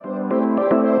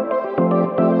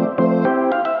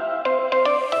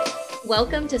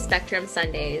Welcome to Spectrum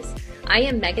Sundays. I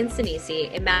am Megan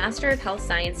Sinisi, a Master of Health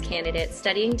Science candidate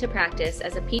studying to practice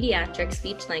as a pediatric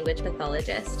speech-language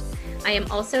pathologist. I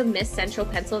am also Miss Central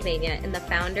Pennsylvania and the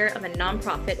founder of a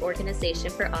nonprofit organization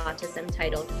for autism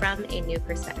titled From a New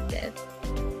Perspective.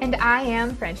 And I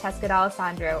am Francesca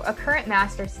D'Alessandro, a current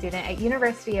master's student at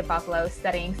University of Buffalo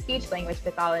studying speech-language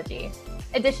pathology.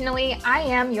 Additionally, I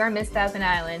am your Miss Thousand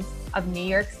Islands of New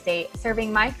York State,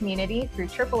 serving my community through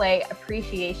AAA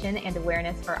appreciation and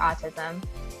awareness for autism.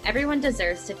 Everyone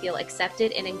deserves to feel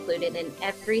accepted and included in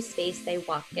every space they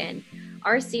walk in.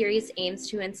 Our series aims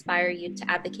to inspire you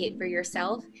to advocate for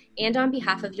yourself and on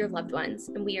behalf of your loved ones,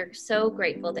 and we are so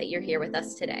grateful that you're here with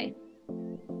us today.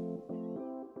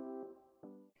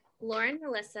 Lauren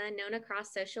Melissa, known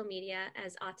across social media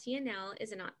as Autianelle,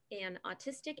 is an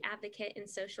autistic advocate and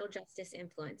social justice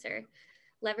influencer.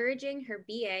 Leveraging her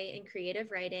BA in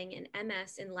creative writing and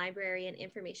MS in library and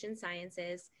information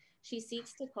sciences, she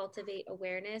seeks to cultivate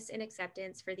awareness and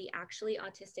acceptance for the actually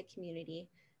autistic community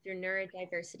through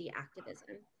neurodiversity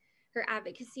activism. Her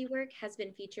advocacy work has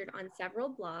been featured on several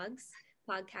blogs,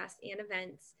 podcasts, and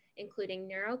events, including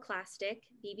Neuroclastic,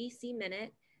 BBC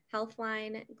Minute,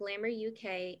 Healthline, Glamour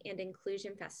UK, and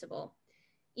Inclusion Festival.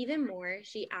 Even more,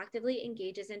 she actively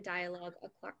engages in dialogue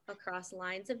across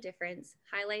lines of difference,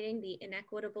 highlighting the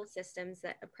inequitable systems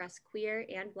that oppress queer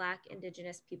and Black,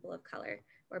 Indigenous people of color,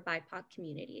 or BIPOC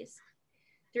communities.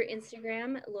 Through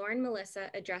Instagram, Lauren Melissa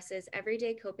addresses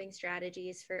everyday coping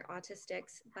strategies for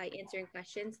autistics by answering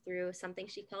questions through something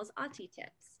she calls Auti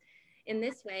Tips. In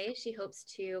this way, she hopes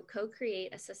to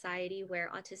co-create a society where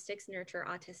autistics nurture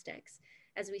autistics,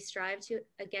 as we strive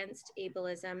against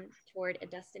ableism toward a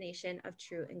destination of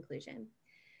true inclusion.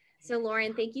 So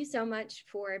Lauren, thank you so much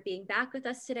for being back with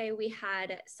us today. We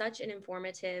had such an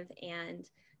informative and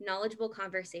knowledgeable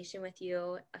conversation with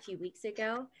you a few weeks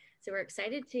ago. So we're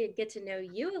excited to get to know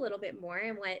you a little bit more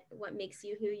and what makes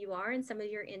you who you are and some of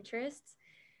your interests.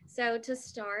 So to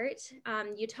start,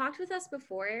 you talked with us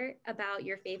before about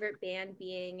your favorite band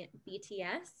being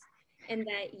BTS and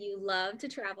that you love to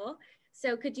travel.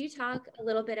 So could you talk a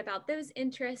little bit about those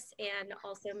interests and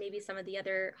also maybe some of the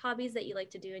other hobbies that you like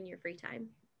to do in your free time?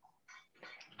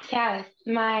 Yeah,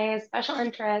 my special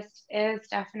interest is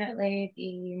definitely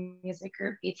the music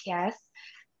group BTS.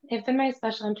 They've been my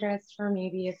special interest for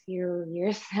maybe a few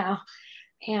years now.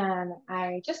 And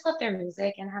I just love their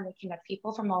music and how they connect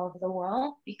people from all over the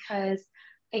world because,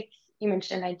 like you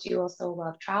mentioned, I do also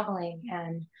love traveling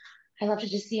and I love to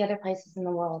just see other places in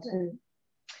the world. And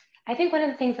I think one of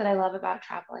the things that I love about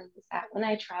traveling is that when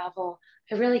I travel,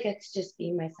 I really get to just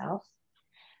be myself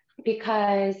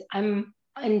because I'm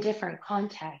in different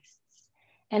contexts.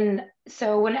 And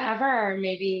so whenever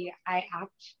maybe I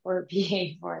act or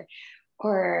behave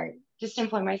or just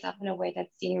employ myself in a way that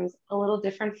seems a little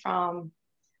different from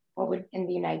what would in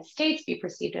the United States be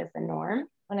perceived as the norm,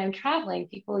 when I'm traveling,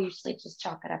 people usually just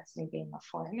chalk it up to me being a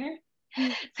foreigner.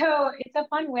 So it's a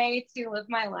fun way to live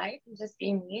my life and just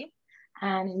be me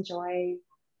and enjoy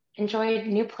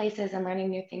new places and learning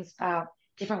new things about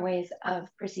different ways of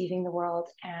perceiving the world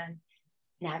and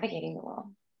navigating the world.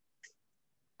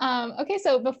 Okay,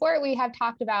 so before we have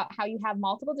talked about how you have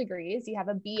multiple degrees, you have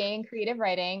a BA in creative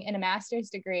writing and a master's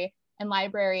degree in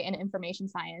library and information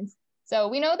science. So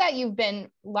we know that you've been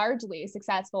largely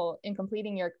successful in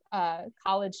completing your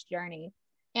college journey.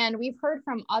 And we've heard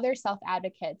from other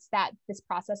self-advocates that this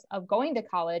process of going to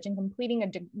college and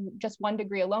completing just one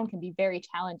degree alone can be very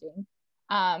challenging.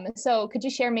 So could you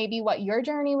share maybe what your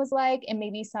journey was like and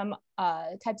maybe some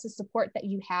types of support that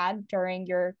you had during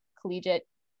your collegiate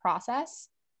process?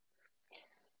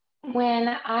 When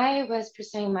I was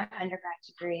pursuing my undergrad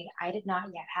degree, I did not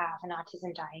yet have an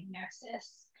autism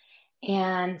diagnosis.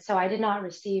 And so I did not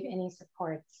receive any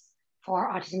supports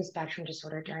for autism spectrum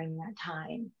disorder during that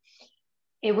time.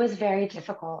 It was very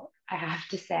difficult, I have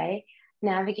to say,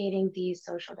 navigating these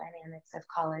social dynamics of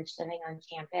college, living on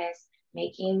campus,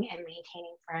 making and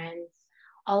maintaining friends.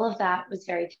 All of that was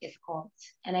very difficult.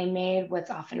 And I made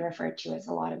what's often referred to as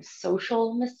a lot of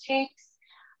social mistakes.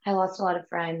 I lost a lot of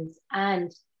friends.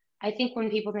 And I think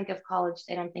when people think of college,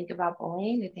 they don't think about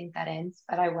bullying. They think that ends,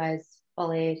 but I was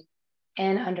bullied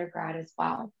in undergrad as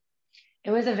well. It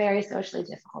was a very socially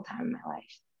difficult time in my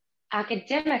life.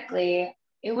 Academically,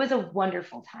 it was a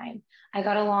wonderful time. I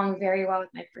got along very well with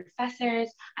my professors.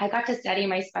 I got to study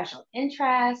my special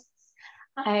interests.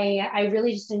 I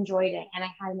really just enjoyed it and I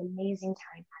had an amazing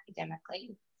time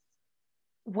academically.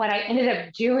 What I ended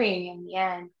up doing in the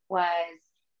end was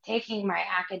taking my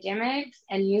academics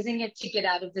and using it to get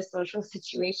out of the social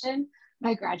situation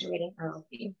by graduating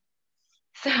early.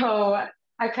 So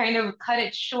I kind of cut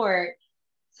it short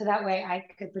so that way I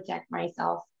could protect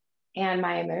myself and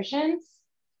my emotions.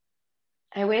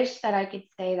 I wish that I could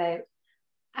say that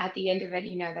at the end of it,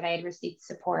 that I had received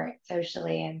support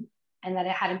socially and that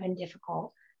it hadn't been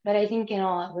difficult. But I think in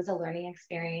all, it was a learning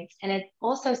experience. And it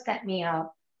also set me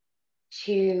up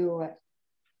to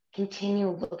continue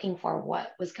looking for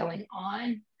what was going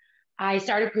on. I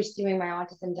started pursuing my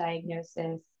autism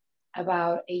diagnosis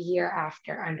about a year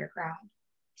after undergrad.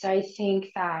 So I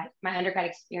think that my undergrad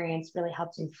experience really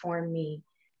helped inform me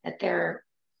that there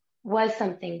was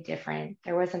something different,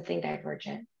 there was something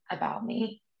divergent about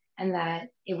me, and that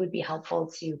it would be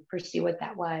helpful to pursue what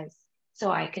that was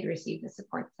so I could receive the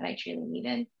support that I truly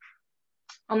needed.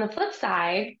 On the flip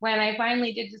side, when I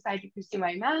finally did decide to pursue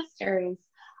my master's,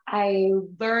 I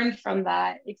learned from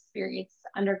that experience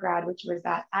undergrad, which was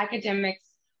that academics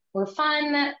were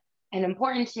fun and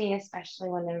important to me, especially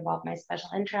when they involved my special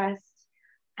interests,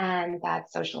 and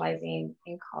that socializing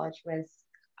in college was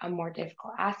a more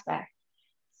difficult aspect.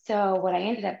 So what I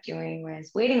ended up doing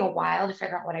was waiting a while to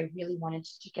figure out what I really wanted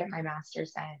to get my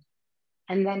master's in.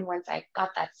 And then once I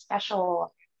got that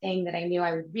special thing that I knew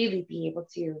I would really be able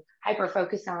to hyper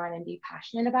focus on and be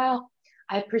passionate about,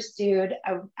 I pursued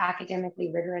an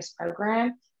academically rigorous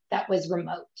program that was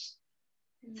remote.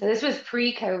 So this was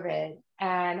pre-COVID,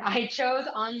 and I chose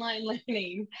online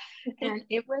learning, and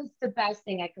it was the best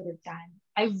thing I could have done.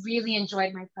 I really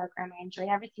enjoyed my program. I enjoyed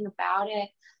everything about it.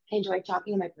 I enjoyed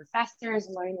talking to my professors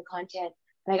and learning the content,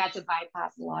 and I got to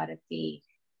bypass a lot of the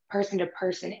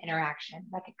person-to-person interaction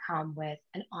that could come with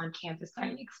an on-campus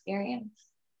learning experience.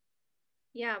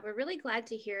 Yeah, we're really glad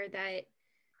to hear that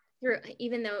through,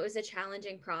 even though it was a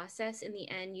challenging process, in the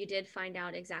end, you did find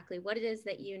out exactly what it is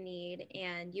that you need,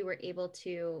 and you were able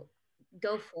to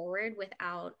go forward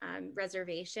without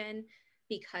reservation,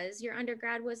 because your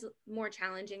undergrad was more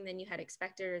challenging than you had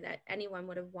expected or that anyone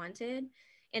would have wanted.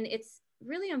 And it's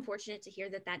really unfortunate to hear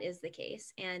that that is the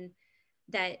case, and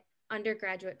that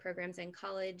undergraduate programs and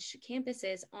college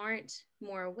campuses aren't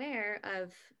more aware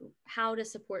of how to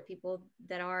support people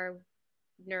that are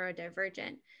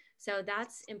neurodivergent. So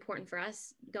that's important for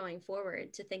us going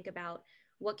forward, to think about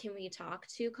what can we talk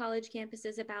to college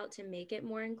campuses about to make it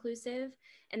more inclusive,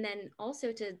 and then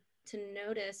also to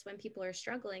notice when people are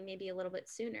struggling maybe a little bit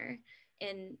sooner,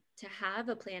 and to have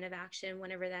a plan of action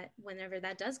whenever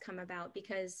that does come about.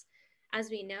 Because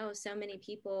as we know, so many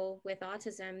people with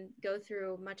autism go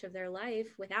through much of their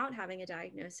life without having a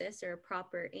diagnosis or a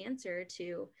proper answer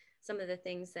to some of the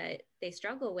things that they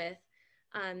struggle with.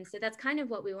 So that's kind of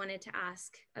what we wanted to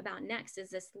ask about next, is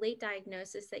this late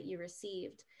diagnosis that you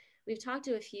received. We've talked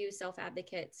to a few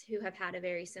self-advocates who have had a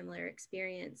very similar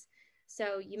experience.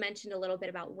 So you mentioned a little bit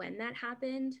about when that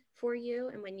happened for you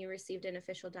and when you received an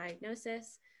official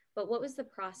diagnosis, but what was the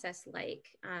process like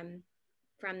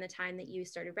from the time that you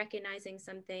started recognizing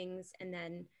some things, and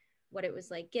then what it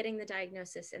was like getting the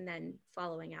diagnosis and then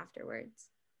following afterwards?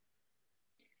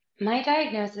 My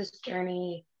diagnosis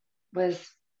journey was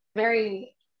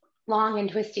very long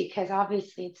and twisty because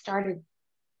obviously it started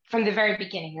from the very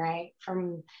beginning, right?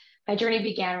 From my journey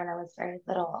began when I was very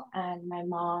little, and my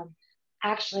mom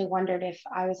actually wondered if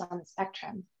I was on the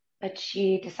spectrum, but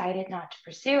she decided not to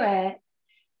pursue it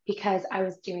because I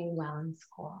was doing well in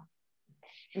school.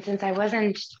 And since I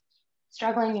wasn't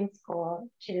struggling in school,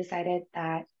 she decided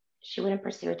that she wouldn't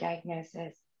pursue a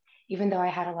diagnosis, even though I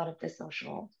had a lot of the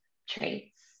social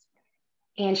traits.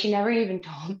 And she never even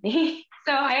told me.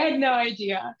 So I had no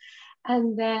idea.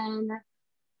 And then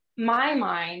my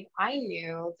mind, I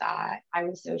knew that I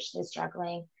was socially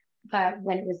struggling. But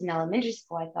when it was in elementary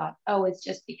school, I thought, oh, it's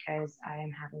just because I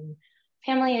am having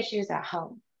family issues at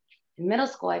home. In middle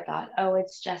school, I thought, oh,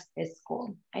 it's just this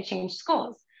school. I changed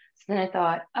schools. So then I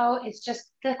thought, oh, it's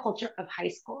just the culture of high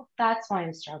school. That's why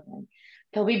I'm struggling.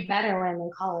 It'll be better when I'm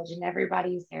in college and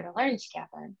everybody's there to learn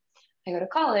together. I go to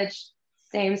college,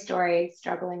 same story,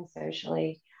 struggling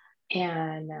socially.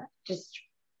 And just,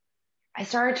 I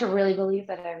started to really believe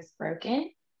that I was broken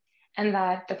and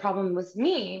that the problem was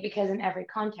me because in every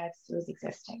context it was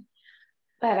existing.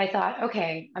 But I thought,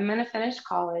 okay, I'm going to finish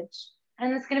college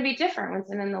and it's going to be different once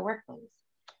I'm in the workplace.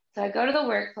 So I go to the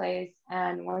workplace,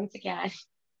 and once again,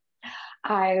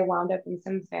 I wound up in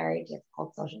some very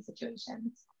difficult social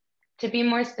situations. To be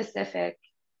more specific,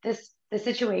 the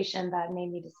situation that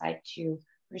made me decide to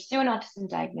pursue an autism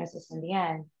diagnosis in the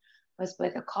end was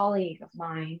with a colleague of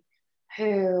mine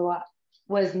who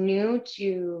was new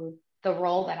to the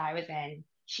role that I was in.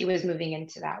 She was moving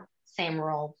into that same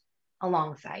role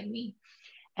alongside me.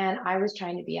 And I was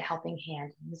trying to be a helping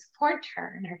hand and support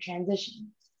her in her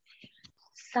transition.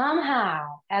 Somehow,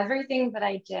 everything that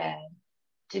I did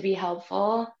to be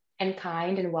helpful and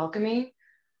kind and welcoming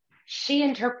she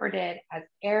interpreted as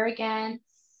arrogance,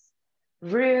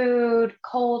 rude,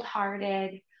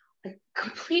 cold-hearted, the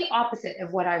complete opposite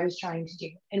of what I was trying to do.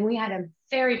 And we had a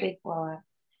very big blow up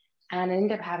and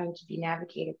ended up having to be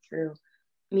navigated through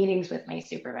meetings with my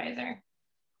supervisor.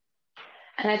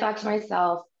 And I thought to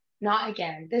myself, not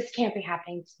again. This can't be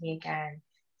happening to me again.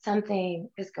 Something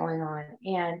is going on.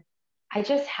 And I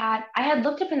had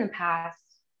looked up in the past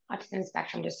autism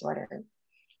spectrum disorder,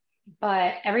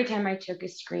 but every time I took a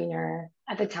screener,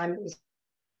 at the time it was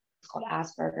called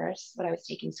Asperger's, what I was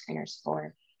taking screeners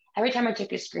for. Every time I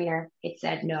took a screener, it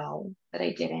said no, that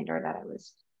I didn't, or that I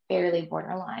was barely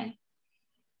borderline.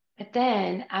 But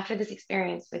then after this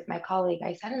experience with my colleague,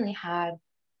 I suddenly had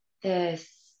this,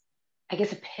 I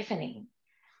guess, epiphany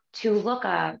to look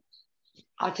up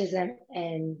autism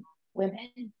in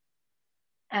women.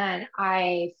 And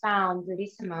I found Rudy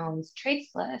Simone's traits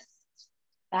list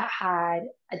that had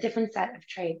a different set of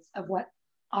traits of what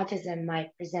autism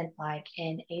might present like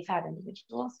in AFAB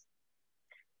individuals.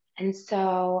 And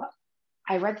so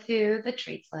I read through the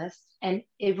traits list, and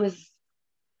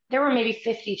there were maybe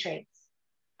 50 traits.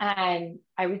 And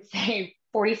I would say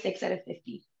 46 out of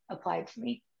 50 applied to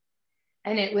me.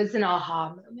 And it was an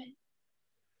aha moment.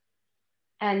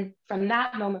 And from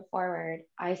that moment forward,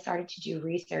 I started to do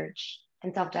research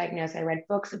and self-diagnose. I read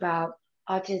books about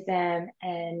autism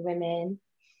and women,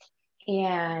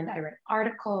 and I read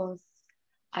articles.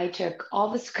 I took all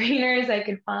the screeners I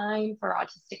could find for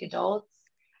autistic adults.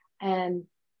 And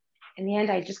in the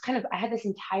end, I had this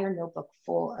entire notebook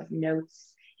full of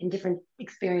notes and different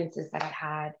experiences that I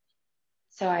had.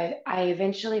 So I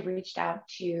eventually reached out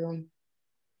to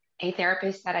a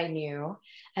therapist that I knew,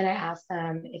 and I asked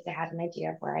them if they had an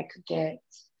idea of where I could get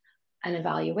an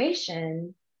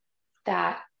evaluation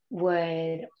that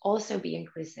would also be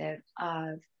inclusive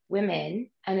of women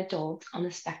and adults on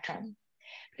the spectrum,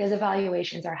 because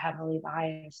evaluations are heavily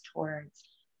biased towards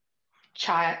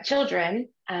children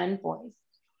and boys.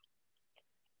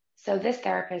 So this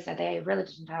therapist said they really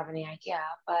didn't have any idea,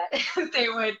 but they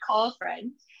would call a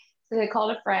friend. So they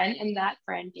called a friend, and that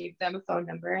friend gave them a phone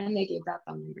number, and they gave that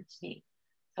phone number to me.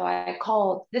 So I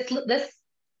called, this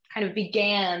kind of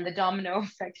began the domino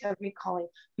effect of me calling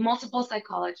multiple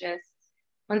psychologists.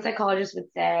 One psychologist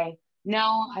would say,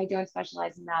 no, I don't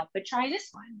specialize in that, but try this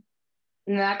one.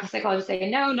 And that psychologist would say,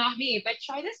 no, not me, but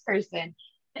try this person.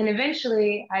 And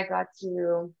eventually I got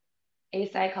to a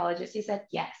psychologist who said,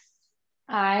 yes,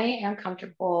 I am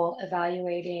comfortable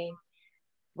evaluating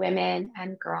women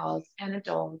and girls and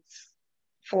adults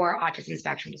for autism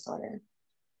spectrum disorder.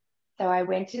 So I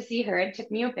went to see her. It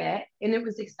took me a bit, and it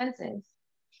was expensive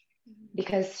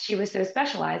because she was so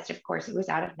specialized. Of course, it was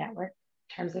out of network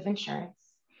in terms of insurance.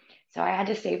 So I had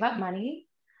to save up money.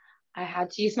 I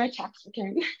had to use my tax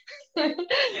return.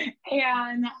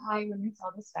 And I went and saw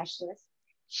the specialist.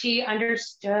 She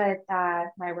understood that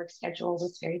my work schedule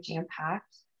was very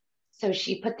jam-packed. So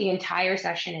she put the entire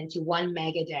session into 1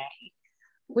 mega day,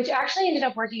 which actually ended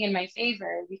up working in my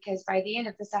favor, because by the end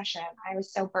of the session, I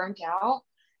was so burnt out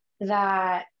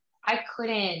that I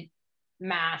couldn't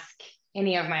mask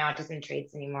any of my autism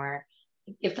traits anymore.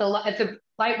 If the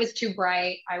light was too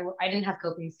bright, I didn't have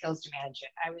coping skills to manage it.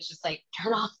 I was just like,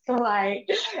 turn off the light.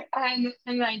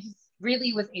 And I just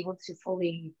really was able to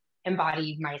fully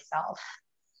embody myself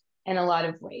in a lot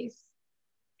of ways.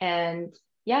 And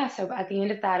yeah, so at the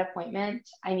end of that appointment,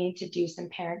 I need to do a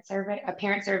parent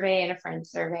survey and a friend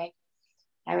survey.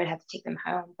 I would have to take them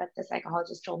home, but the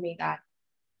psychologist told me that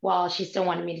while she still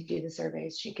wanted me to do the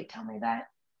surveys, she could tell me that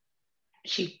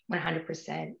she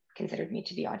 100% considered me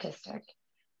to be autistic.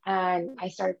 And I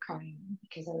started crying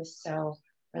because I was so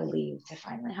relieved to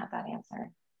finally have that answer.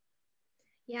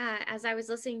 Yeah, as I was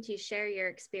listening to you share your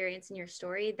experience and your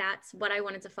story, that's what I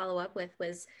wanted to follow up with,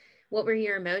 was what were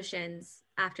your emotions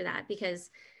after that?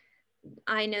 Because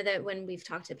I know that when we've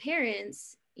talked to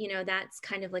parents, you know, that's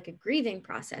kind of like a grieving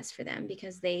process for them,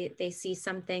 because they see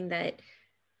something that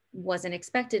wasn't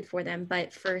expected for them.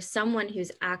 But for someone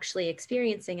who's actually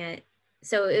experiencing it,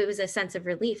 so it was a sense of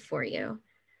relief for you.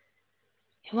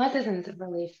 It was a sense of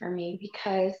relief for me,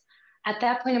 because at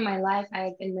that point in my life, I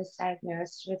had been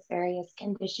misdiagnosed with various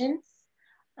conditions,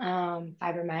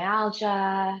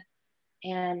 fibromyalgia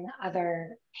and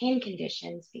other pain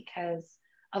conditions, because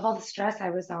of all the stress I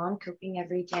was on, coping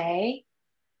every day.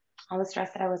 All the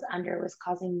stress that I was under was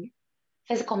causing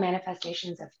physical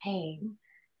manifestations of pain.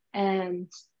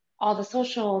 And all the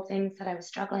social things that I was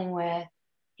struggling with,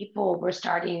 people were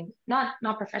starting, not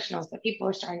professionals, but people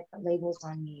were starting to put labels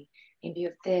on me. Maybe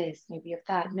of this, maybe of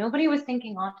that. Nobody was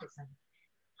thinking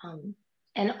autism.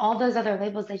 And all those other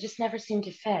labels, they just never seemed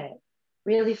to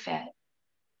really fit.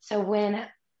 So when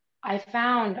I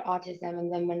found autism,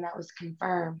 and then when that was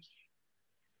confirmed,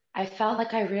 I felt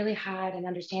like I really had an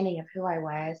understanding of who I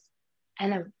was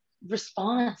and a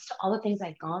response to all the things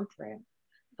I'd gone through.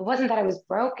 It wasn't that I was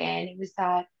broken, it was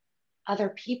that other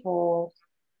people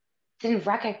didn't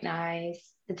recognize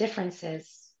the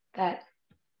differences that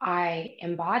I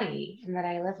embody and that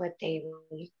I live with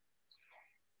daily.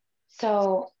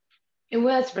 So it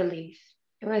was relief,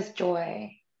 it was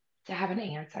joy to have an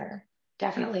answer,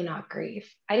 definitely not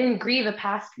grief. I didn't grieve a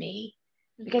past me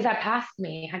because that past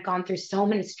me had gone through so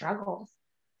many struggles.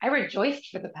 I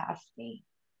rejoiced for the past me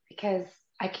because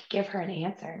I could give her an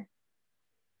answer.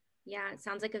 Yeah, it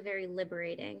sounds like a very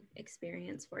liberating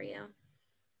experience for you.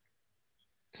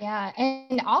 Yeah.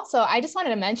 And also, I just wanted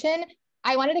to mention,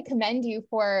 I wanted to commend you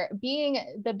for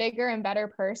being the bigger and better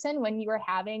person when you were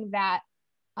having that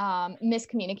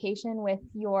miscommunication with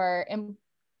your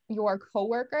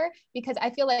coworker, because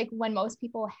I feel like when most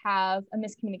people have a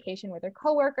miscommunication with their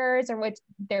coworkers or with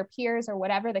their peers or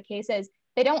whatever the case is,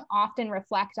 they don't often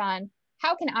reflect on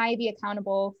how can I be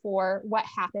accountable for what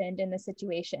happened in the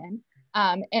situation.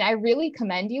 And I really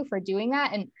commend you for doing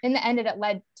that. And in the end, it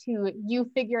led to you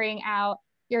figuring out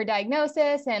your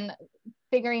diagnosis and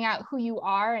figuring out who you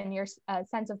are and your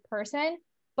sense of person.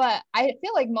 But I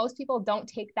feel like most people don't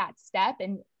take that step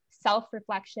and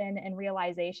self-reflection and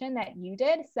realization that you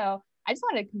did. So I just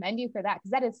wanted to commend you for that,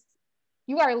 because that is,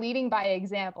 you are leading by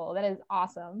example. That is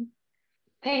awesome.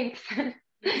 Thanks. So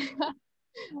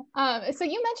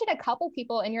you mentioned a couple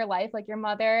people in your life, like your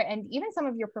mother and even some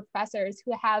of your professors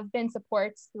who have been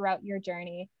supports throughout your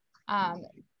journey.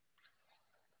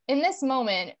 In this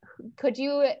moment, could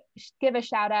you give a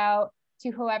shout out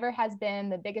to whoever has been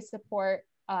the biggest support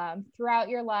throughout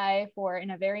your life or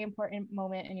in a very important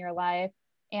moment in your life,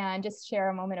 and just share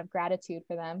a moment of gratitude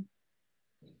for them?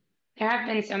 There have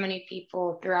been so many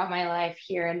people throughout my life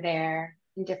here and there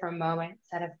in different moments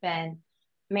that have been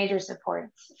major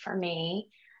supports for me.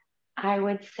 I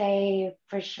would say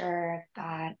for sure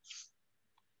that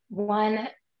one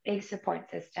big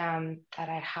support system that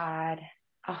I had,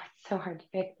 oh, it's so hard to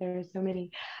pick. There's so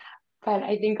many, but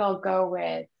I think I'll go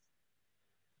with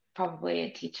probably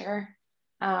a teacher.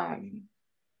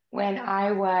 When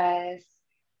I was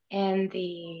in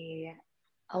the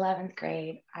 11th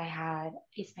grade, I had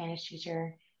a Spanish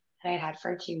teacher that I had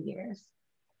for 2 years.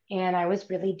 And I was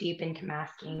really deep into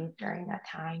masking during that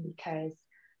time because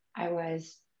I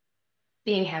was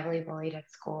being heavily bullied at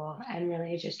school and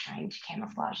really just trying to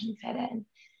camouflage and fit in.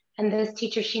 And this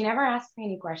teacher, she never asked me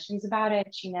any questions about it.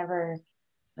 She never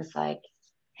was like,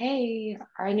 hey,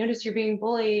 I noticed you're being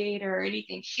bullied or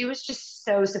anything. She was just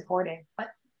so supportive, but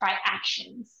by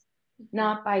actions,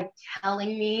 not by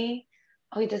telling me,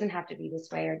 oh, it doesn't have to be this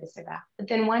way or this or that. But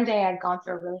then one day I'd gone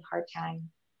through a really hard time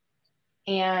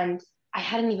and I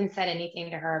hadn't even said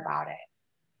anything to her about it.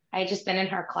 I had just been in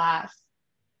her class.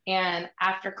 And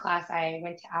after class, I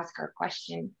went to ask her a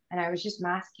question and I was just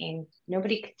masking.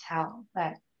 Nobody could tell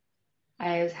that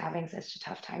I was having such a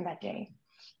tough time that day.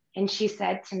 And she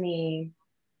said to me,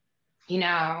 you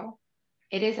know,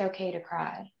 it is okay to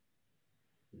cry.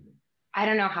 I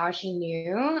don't know how she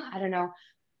knew. I don't know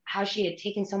how she had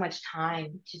taken so much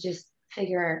time to just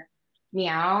figure me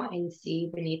out and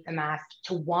see beneath the mask,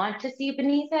 to want to see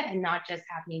beneath it and not just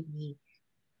have me be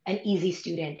an easy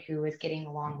student who was getting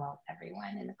along well with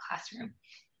everyone in the classroom.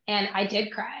 And I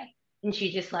did cry and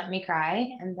she just let me cry.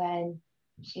 And then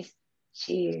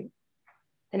she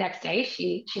the next day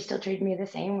she still treated me the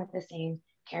same with the same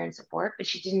care and support, but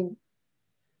she didn't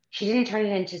turn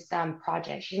it into some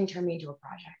project. She didn't turn me into a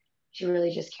project. She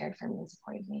really just cared for me and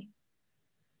supported me.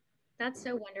 That's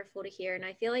so wonderful to hear. And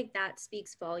I feel like that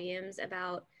speaks volumes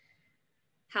about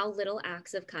how little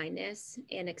acts of kindness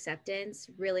and acceptance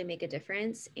really make a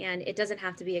difference. And it doesn't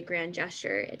have to be a grand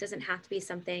gesture. It doesn't have to be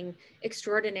something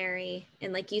extraordinary.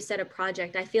 And like you said, a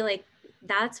project. I feel like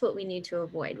that's what we need to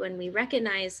avoid when we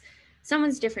recognize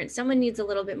someone's different. Someone needs a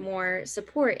little bit more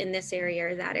support in this area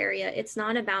or that area. It's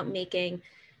not about making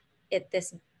it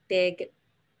this big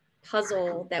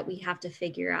puzzle that we have to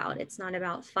figure out. It's not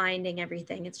about finding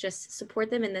everything. It's just support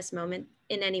them in this moment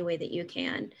in any way that you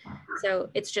can. So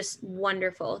it's just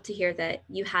wonderful to hear that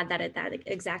you had that at that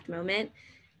exact moment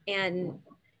and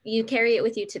you carry it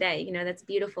with you today. You know, that's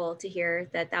beautiful to hear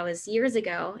that that was years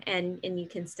ago and you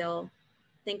can still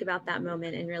think about that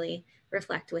moment and really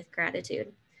reflect with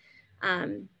gratitude.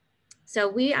 So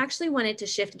we actually wanted to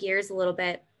shift gears a little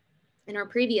bit. In our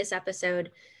previous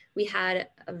episode, we had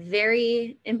a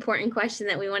very important question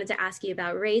that we wanted to ask you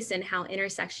about race and how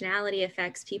intersectionality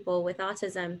affects people with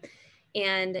autism.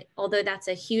 And although that's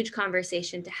a huge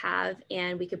conversation to have,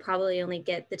 and we could probably only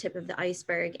get the tip of the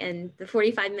iceberg in the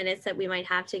 45 minutes that we might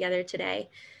have together today,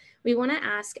 we want to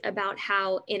ask about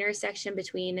how intersection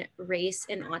between race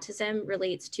and autism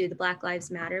relates to the Black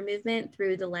Lives Matter movement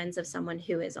through the lens of someone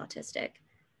who is autistic.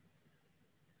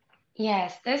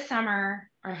 Yes, this summer,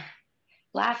 or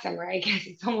last summer, I guess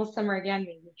it's almost summer again,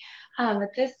 maybe.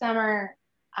 But this summer,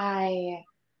 I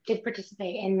did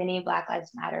participate in many Black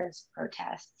Lives Matters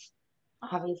protests,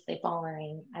 obviously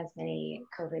following as many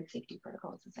COVID safety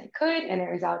protocols as I could, and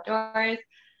it was outdoors.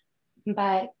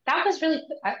 But that was really,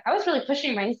 I was really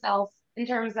pushing myself in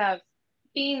terms of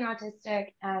being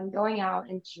autistic and going out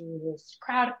into this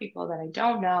crowd of people that I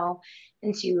don't know,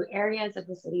 into areas of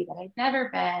the city that I've never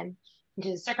been,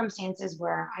 into circumstances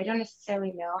where I don't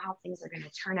necessarily know how things are going to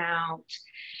turn out,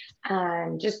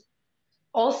 and just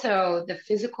also the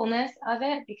physicalness of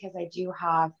it, because I do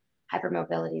have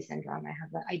hypermobility syndrome.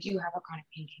 I do have a chronic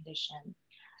pain condition,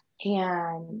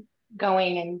 and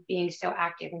going and being so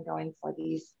active and going for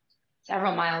these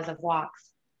several miles of walks.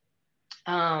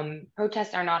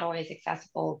 Protests are not always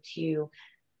accessible to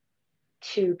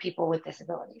people with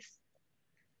disabilities.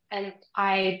 And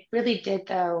I really did,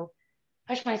 though,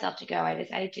 push myself to go. I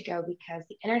decided to go because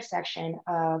the intersection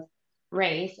of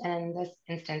race, and in this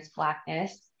instance,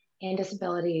 Blackness, and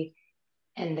disability,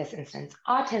 in this instance,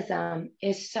 autism,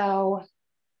 is so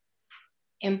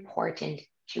important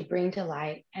to bring to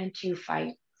light and to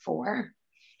fight for.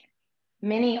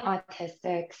 Many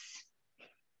autistics,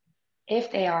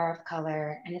 if they are of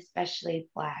color, and especially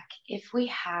Black, if we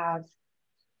have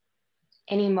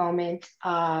any moment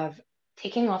of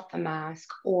taking off the mask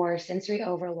or sensory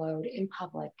overload in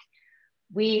public,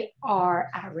 we are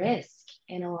at risk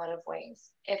in a lot of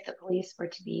ways. If the police were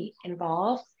to be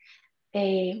involved,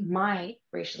 they might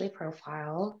racially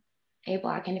profile a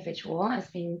Black individual as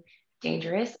being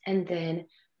dangerous, and then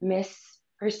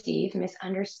misperceive,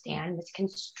 misunderstand,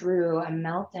 misconstrue a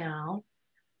meltdown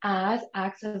as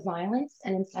acts of violence.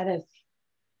 And instead of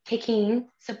taking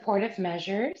supportive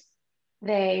measures,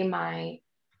 they might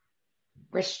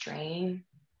restrain,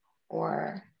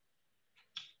 or,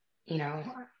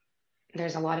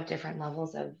 there's a lot of different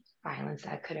levels of violence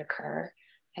that could occur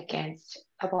against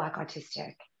a Black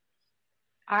autistic.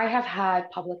 I have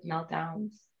had public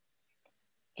meltdowns,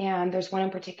 and there's one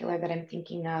in particular that I'm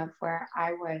thinking of where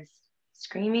I was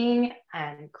screaming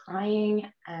and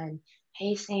crying and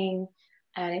pacing,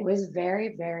 and it was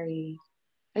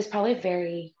probably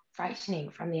very frightening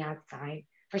from the outside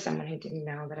for someone who didn't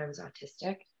know that I was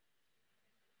autistic.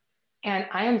 And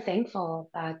I am thankful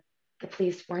that the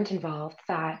police weren't involved,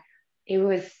 that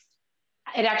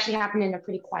it actually happened in a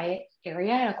pretty quiet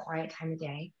area at a quiet time of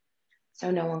day.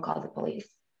 So no one called the police.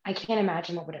 I can't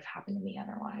imagine what would have happened to me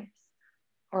otherwise,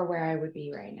 or where I would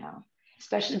be right now,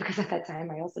 especially because at that time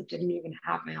I also didn't even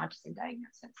have my autism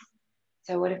diagnosis.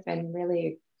 So it would have been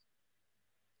really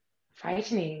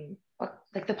frightening.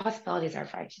 Like, the possibilities are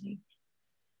frightening.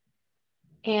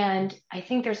 And I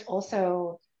think there's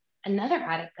also another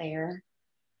added layer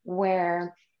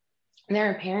where there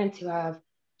are parents who have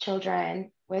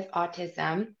children with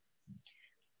autism,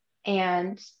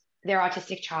 and their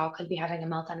autistic child could be having a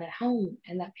meltdown at home,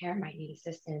 and that parent might need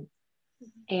assistance.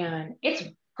 And it's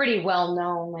pretty well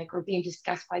known, like, we're being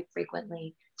discussed quite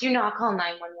frequently, do not call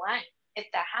 911 if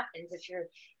that happens,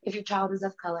 if your child is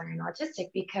of color and autistic,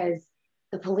 because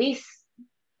the police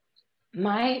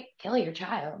might kill your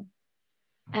child.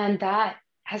 And that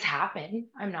has happened.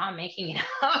 I'm not making it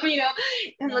up,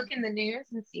 and look in the news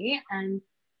and see. And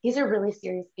these are really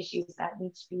serious issues that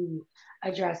need to be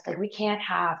addressed. Like, we can't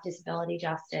have disability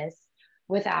justice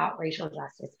without racial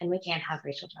justice, and we can't have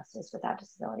racial justice without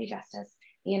disability justice.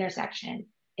 The intersection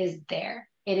is there.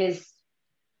 It's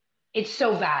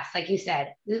so vast. Like you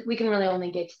said, we can really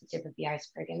only get to the tip of the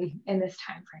iceberg in this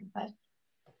time frame, but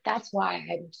that's why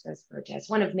I went to those protests.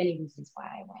 One of many reasons why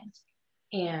I went,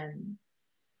 and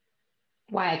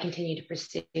why I continue to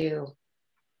pursue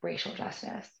racial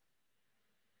justice.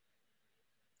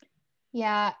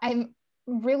 Yeah, I'm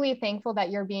really thankful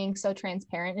that you're being so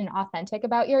transparent and authentic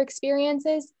about your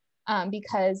experiences,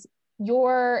 because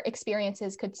your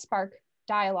experiences could spark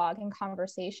dialogue and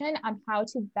conversation on how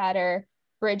to better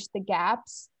bridge the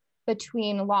gaps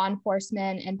between law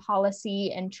enforcement and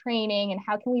policy and training, and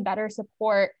how can we better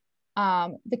support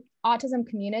the autism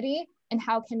community, and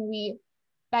how can we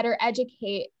better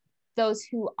educate those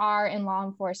who are in law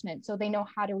enforcement so they know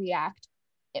how to react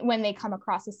when they come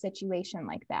across a situation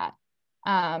like that.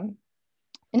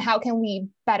 And how can we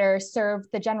better serve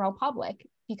the general public,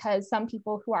 because some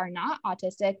people who are not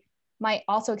autistic might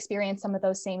also experience some of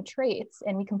those same traits,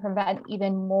 and we can prevent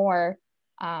even more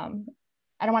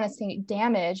I don't want to say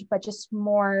damage, but just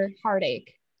more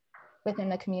heartache within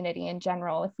the community in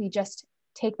general if we just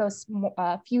take those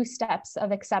few steps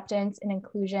of acceptance and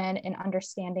inclusion and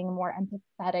understanding more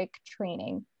empathetic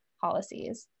training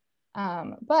policies.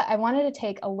 But I wanted to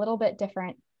take a little bit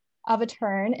different of a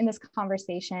turn in this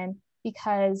conversation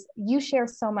because you share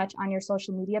so much on your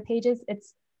social media pages.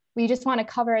 We just want to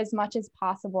cover as much as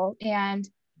possible. And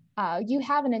you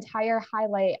have an entire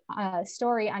highlight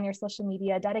story on your social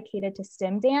media dedicated to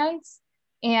STEM dance.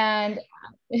 And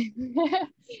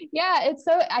yeah, it's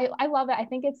so, I love it. I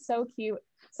think it's so cute.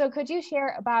 So could you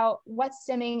share about what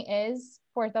stimming is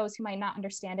for those who might not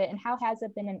understand it, and how has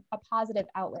it been a positive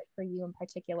outlet for you in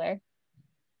particular?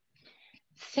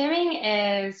 Stimming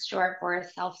is short for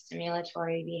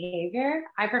self-stimulatory behavior.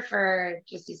 I prefer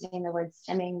just using the word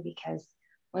stimming because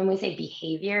when we say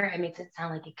behavior, it makes it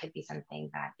sound like it could be something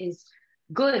that is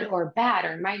good or bad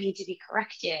or might need to be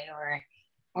corrected, or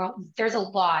there's a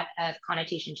lot of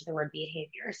connotation to the word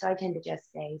behavior. So I tend to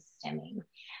just say stimming.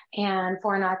 And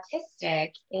for an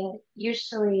autistic, it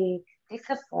usually takes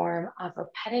a form of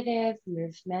repetitive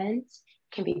movement,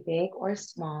 can be big or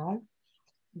small,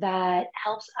 that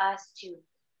helps us to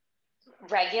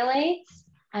regulate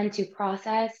and to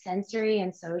process sensory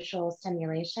and social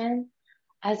stimulation,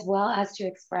 as well as to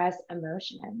express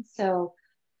emotions. So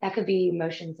that could be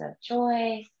emotions of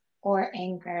joy or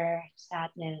anger,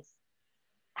 sadness,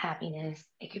 happiness.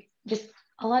 It could just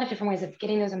a lot of different ways of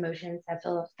getting those emotions that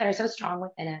are so strong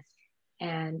within us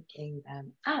and getting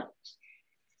them out.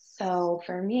 So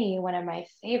for me, one of my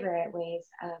favorite ways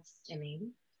of stimming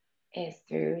is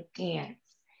through dance.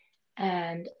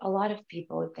 And a lot of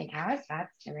people would think, how is that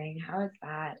stimming? How is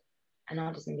that an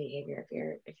autism behavior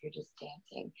if you're just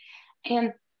dancing?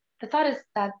 And the thought is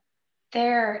that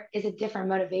there is a different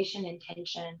motivation,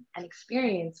 intention, and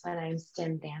experience when I'm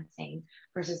stim dancing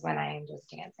versus when I am just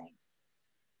dancing.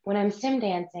 When I'm stim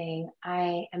dancing,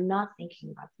 I am not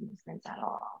thinking about the movements at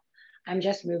all. I'm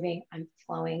just moving, I'm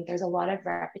flowing. There's a lot of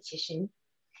repetition.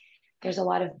 There's a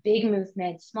lot of big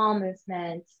movements, small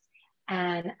movements,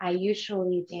 and I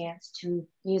usually dance to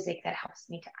music that helps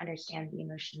me to understand the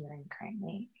emotion that I'm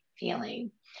currently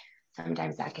feeling.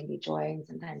 Sometimes that can be joy, and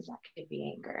sometimes that could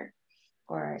be anger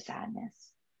or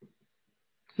sadness.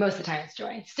 Most of the time it's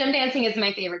joy. Stim dancing is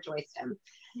my favorite joy stim.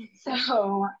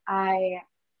 So I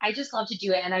just love to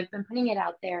do it. And I've been putting it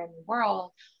out there in the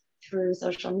world through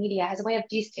social media as a way of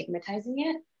destigmatizing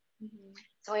it. Mm-hmm.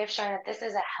 So I have shown that this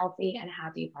is a healthy and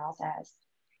happy process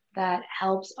that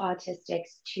helps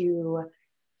autistics to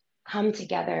come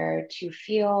together, to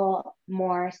feel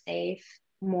more safe,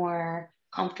 more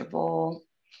comfortable.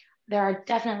 There are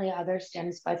definitely other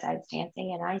stims besides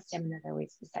dancing, and I stim in other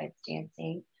ways besides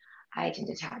dancing. I tend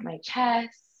to tap my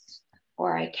chest,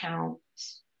 or I count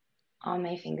on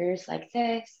my fingers like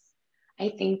this.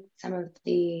 I think some of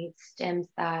the stims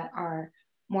that are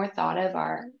more thought of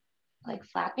are like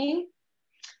flapping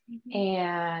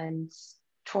and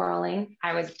twirling.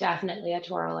 I was definitely a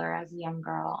twirler as a young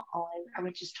girl. I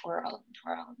would just twirl and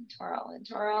twirl and twirl and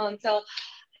twirl until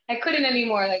I couldn't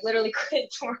anymore, like literally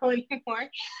couldn't twirl anymore.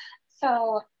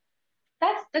 So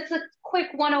that's a quick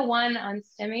 101 on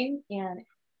stimming, and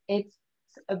it's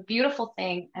a beautiful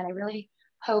thing. And I really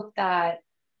hope that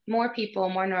more people,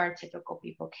 more neurotypical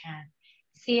people can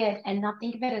see it and not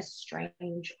think of it as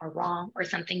strange or wrong or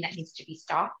something that needs to be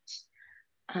stopped.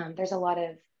 There's a lot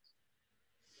of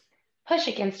push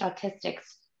against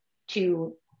autistics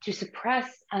to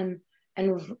suppress and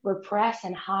repress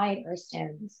and hide our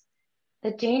stims.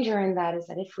 The danger in that is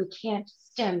that if we can't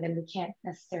stim, then we can't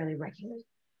necessarily regulate.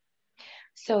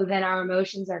 So then our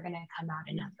emotions are going to come out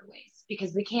in other ways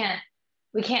because we can't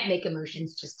make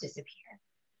emotions just disappear.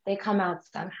 They come out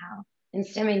somehow. And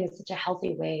stimming is such a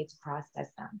healthy way to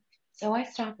process them. So I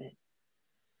stop it.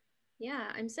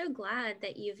 Yeah, I'm so glad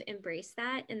that you've embraced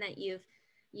that and that you've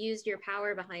used your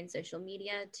power behind social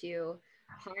media to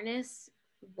harness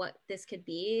what this could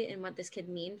be and what this could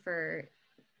mean for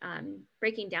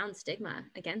breaking down stigma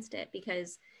against it.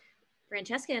 Because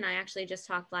Francesca and I actually just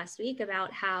talked last week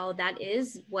about how that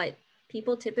is what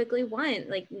people typically want.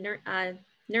 Like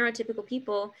neurotypical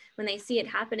people, when they see it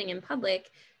happening in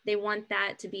public, they want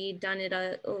that to be done at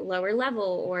a lower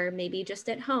level or maybe just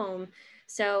at home.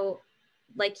 So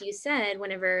like you said,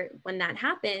 when that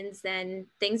happens, then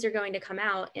things are going to come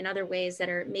out in other ways that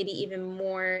are maybe even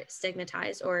more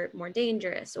stigmatized or more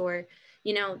dangerous, or,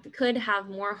 you know, could have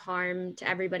more harm to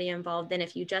everybody involved than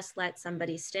if you just let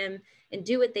somebody stim and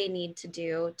do what they need to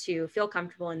do to feel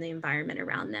comfortable in the environment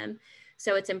around them.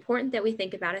 So it's important that we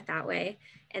think about it that way,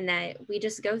 and that we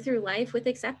just go through life with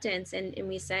acceptance, and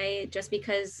we say, just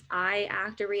because I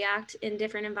act or react in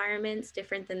different environments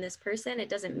different than this person, it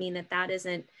doesn't mean that that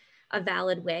isn't a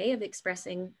valid way of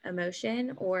expressing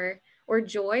emotion or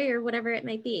joy or whatever it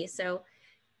might be. So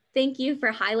thank you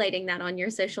for highlighting that on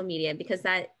your social media, because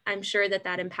that, I'm sure that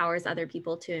that empowers other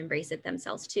people to embrace it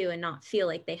themselves too, and not feel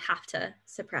like they have to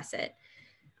suppress it,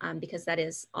 because that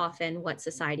is often what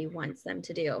society wants them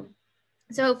to do.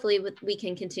 So hopefully we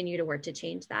can continue to work to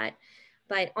change that.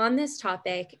 But on this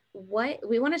topic, what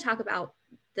we want to talk about,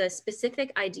 the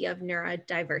specific idea of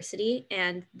neurodiversity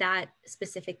and that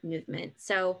specific movement.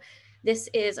 So this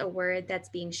is a word that's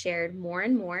being shared more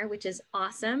and more, which is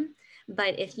awesome.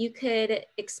 But if you could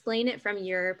explain it from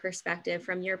your perspective,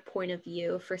 from your point of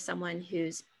view, for someone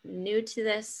who's new to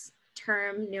this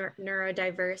term,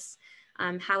 neurodiverse,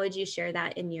 how would you share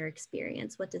that in your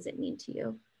experience? What does it mean to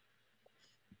you?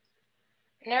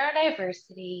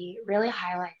 Neurodiversity really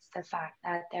highlights the fact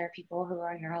that there are people who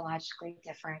are neurologically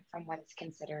different from what is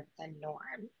considered the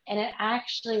norm. And it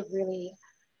actually really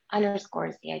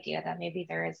underscores the idea that maybe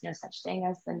there is no such thing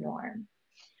as the norm.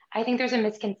 I think there's a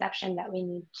misconception that we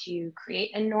need to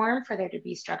create a norm for there to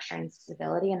be structure and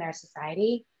stability in our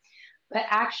society. But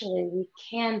actually, we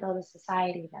can build a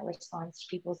society that responds to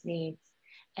people's needs.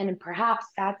 And perhaps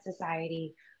that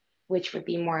society, which would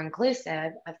be more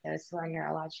inclusive of those who are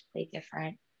neurologically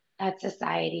different, that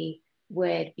society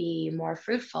would be more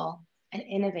fruitful and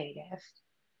innovative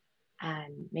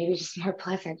and maybe just more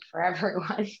pleasant for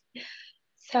everyone.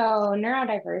 So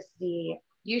neurodiversity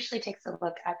usually takes a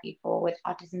look at people with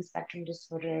autism spectrum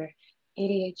disorder,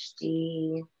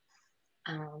 ADHD.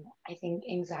 I think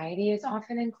anxiety is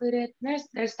often included.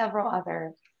 There's several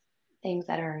other things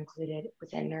that are included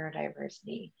within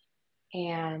neurodiversity.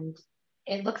 And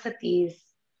it looks at these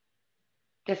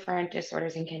different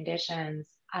disorders and conditions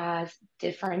as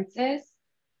differences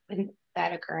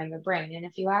that occur in the brain. And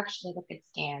if you actually look at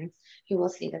scans, you will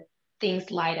see that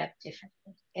things light up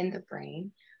differently in the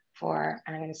brain for,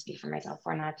 and I'm going to speak for myself,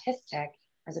 for an autistic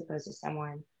as opposed to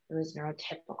someone who is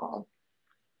neurotypical.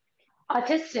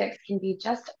 Autistics can be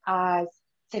just as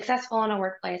successful in a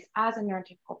workplace as a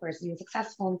neurotypical person,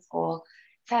 successful in school,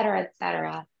 et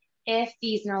cetera, if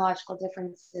these neurological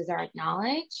differences are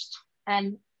acknowledged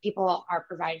and people are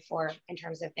provided for in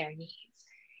terms of their needs.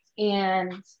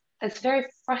 And it's very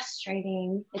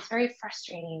frustrating. It's very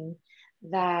frustrating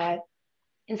that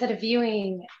instead of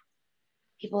viewing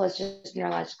people as just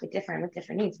neurologically different with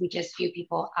different needs, we just view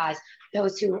people as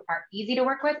those who are easy to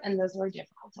work with and those who are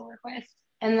difficult to work with.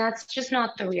 And that's just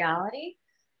not the reality.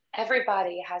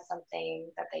 Everybody has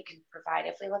something that they can provide.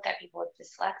 If we look at people with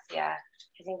dyslexia,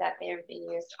 I think that they've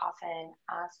been used often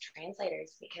as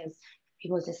translators because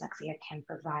people with dyslexia can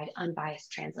provide unbiased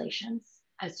translations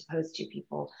as opposed to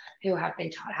people who have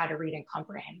been taught how to read and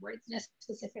comprehend words in a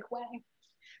specific way.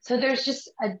 So there's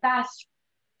just a vast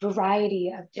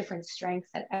variety of different strengths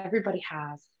that everybody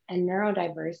has, and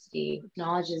neurodiversity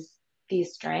acknowledges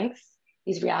these strengths,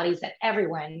 these realities that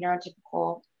everyone,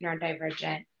 neurotypical,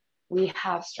 neurodivergent, we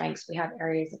have strengths, we have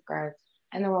areas of growth,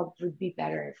 and the world would be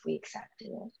better if we accepted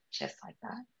it just like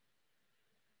that.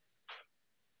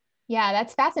 Yeah,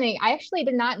 that's fascinating. I actually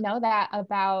did not know that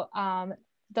about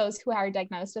those who are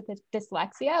diagnosed with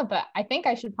dyslexia, but I think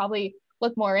I should probably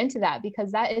look more into that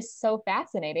because that is so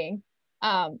fascinating.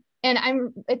 And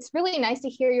it's really nice to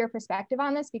hear your perspective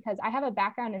on this because I have a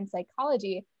background in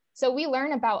psychology. So we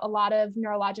learn about a lot of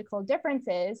neurological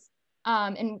differences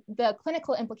and the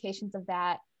clinical implications of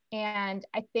that. And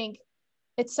I think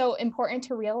it's so important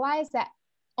to realize that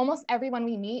almost everyone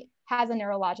we meet has a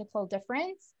neurological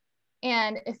difference.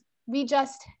 And if we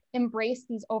just embrace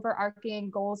these overarching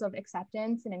goals of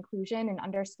acceptance and inclusion and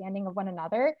understanding of one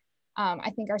another,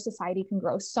 I think our society can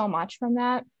grow so much from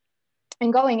that.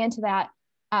 And going into that,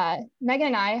 Megan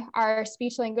and I are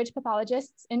speech language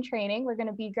pathologists in training. We're going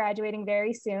to be graduating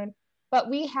very soon, but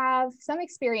we have some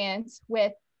experience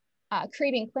with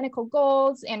creating clinical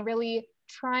goals and really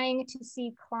trying to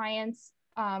see clients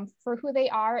for who they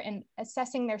are and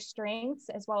assessing their strengths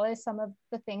as well as some of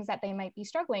the things that they might be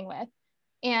struggling with.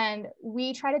 And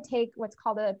we try to take what's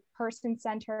called a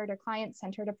person-centered or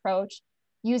client-centered approach,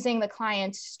 using the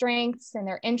client's strengths and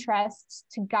their interests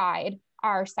to guide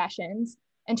our sessions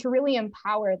and to really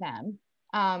empower them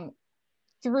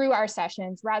through our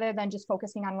sessions rather than just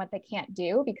focusing on what they can't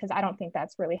do, because I don't think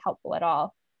that's really helpful at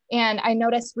all. And I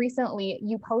noticed recently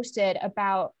you posted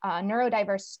about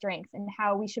neurodiverse strengths and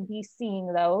how we should be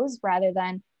seeing those rather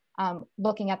than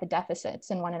looking at the deficits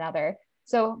in one another.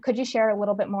 So could you share a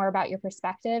little bit more about your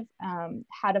perspective,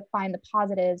 how to find the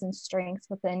positives and strengths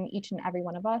within each and every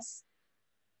one of us?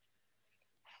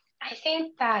 I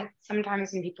think that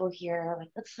sometimes when people hear, like,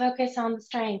 let's focus on the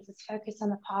strengths, let's focus on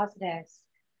the positives,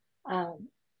 um,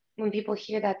 when people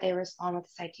hear that, they respond with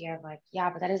this idea of like, yeah,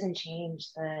 but that doesn't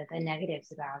change the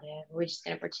negatives about it. We're just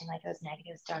going to pretend like those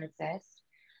negatives don't exist.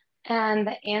 And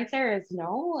the answer is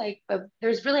no, like, but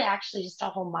there's really actually just a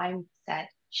whole mindset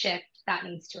shift that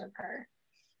needs to occur.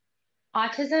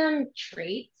 Autism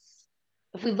traits,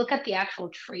 if we look at the actual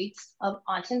traits of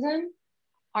autism,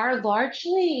 are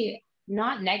largely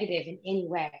not negative in any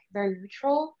way. They're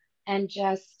neutral and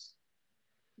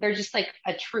they're just like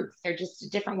a truth. They're just a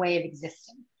different way of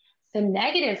existing. The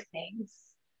negative things,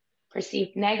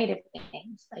 perceived negative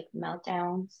things like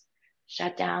meltdowns,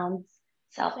 shutdowns,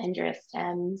 self-injurious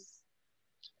stems,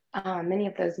 many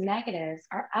of those negatives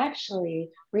are actually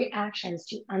reactions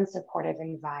to unsupportive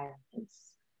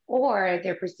environments, or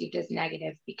they're perceived as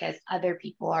negative because other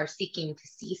people are seeking to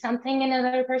see something in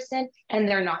another person and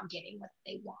they're not getting what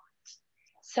they want.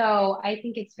 So I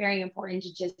think it's very important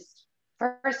to just,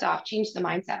 first off, change the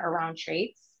mindset around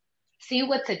traits, see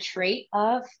what's a trait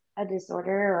of a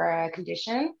disorder or a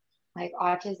condition like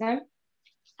autism,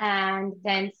 and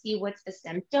then see what's a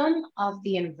symptom of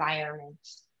the environment.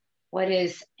 What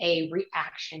is a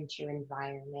reaction to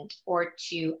environment or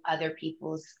to other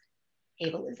people's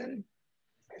ableism?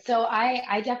 So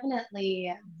I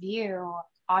definitely view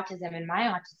autism and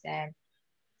my autism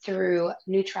through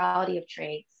neutrality of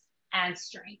traits and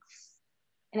strengths.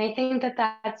 And I think that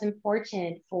that's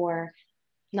important for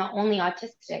not only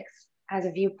autistics as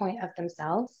a viewpoint of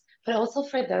themselves, but also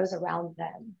for those around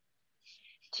them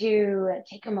to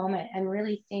take a moment and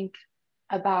really think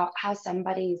about how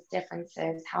somebody's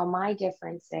differences, how my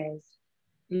differences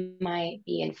might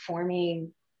be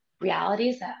informing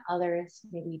realities that others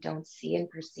maybe don't see and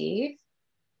perceive.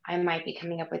 I might be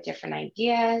coming up with different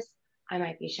ideas. I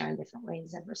might be showing different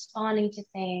ways of responding to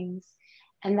things,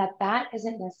 and that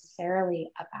isn't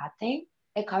necessarily a bad thing.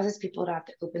 It causes people to have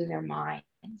to open their minds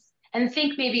and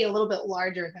think maybe a little bit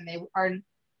larger than they are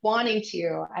wanting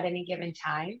to at any given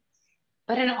time.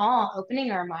 But in all,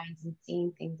 opening our minds and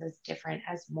seeing things as different,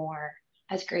 as more,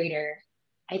 as greater,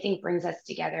 I think brings us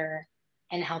together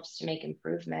and helps to make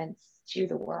improvements to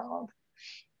the world.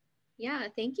 Yeah,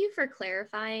 thank you for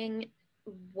clarifying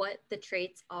what the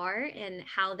traits are and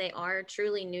how they are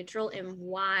truly neutral and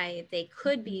why they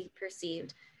could be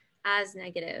perceived as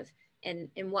negative and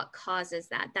what causes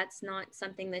that. That's not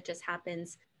something that just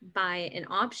happens by an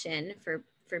option for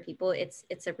people.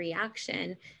 It's a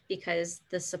reaction because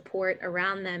the support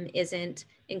around them isn't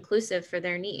inclusive for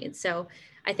their needs. So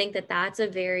I think that that's a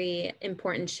very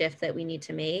important shift that we need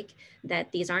to make,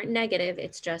 that these aren't negative.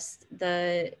 It's just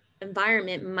the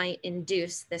environment might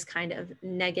induce this kind of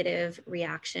negative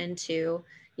reaction to,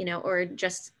 or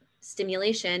just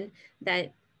stimulation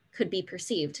that could be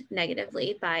perceived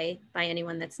negatively by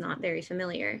anyone that's not very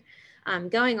familiar.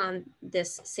 Going on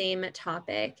this same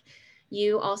topic,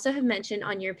 you also have mentioned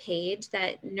on your page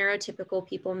that neurotypical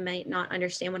people might not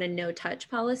understand what a no-touch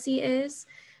policy is.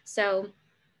 So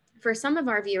for some of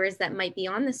our viewers that might be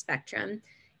on the spectrum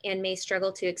and may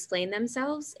struggle to explain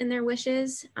themselves in their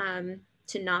wishes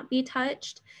to not be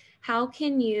touched, how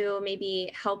can you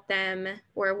maybe help them,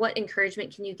 or what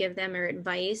encouragement can you give them or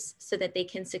advice so that they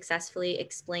can successfully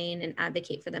explain and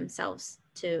advocate for themselves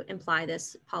to imply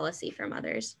this policy from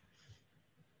others?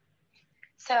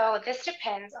 So this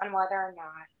depends on whether or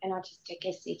not an autistic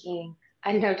is seeking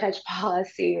a no-touch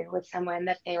policy with someone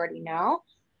that they already know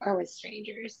or with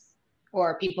strangers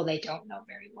or people they don't know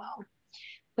very well.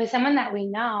 With someone that we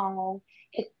know,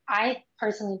 I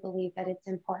personally believe that it's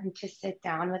important to sit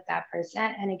down with that person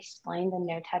and explain the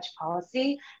no-touch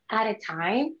policy at a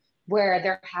time where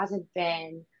there hasn't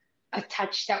been a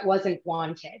touch that wasn't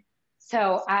wanted.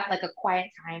 So at like a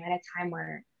quiet time, at a time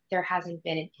where there hasn't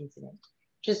been an incident,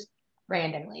 just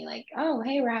randomly, like, oh,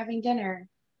 hey, we're having dinner.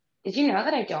 Did you know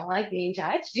that I don't like being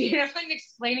touched? You know, like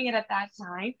explaining it at that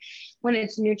time when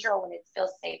it's neutral, when it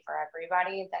feels safe for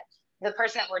everybody, that the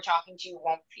person that we're talking to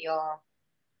won't feel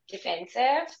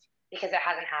defensive because it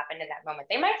hasn't happened in that moment.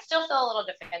 They might still feel a little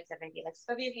defensive and be like,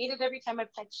 so have you hated every time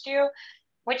I've touched you?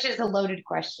 Which is a loaded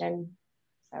question.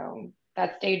 So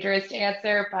that's dangerous to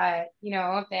answer, but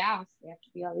if they ask, they have to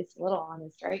be at least a little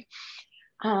honest, right?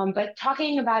 But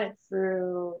talking about it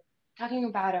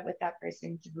with that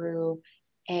person through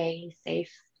a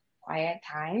safe, quiet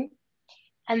time.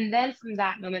 And then from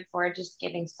that moment forward, just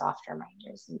giving soft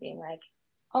reminders and being like,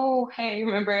 oh, hey,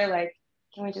 remember, like,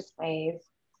 can we just wave?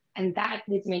 And that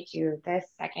leads me to the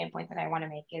second point that I want to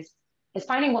make is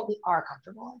finding what we are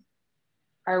comfortable in.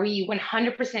 Are we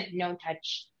 100% no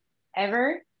touch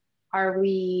ever? Are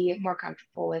we more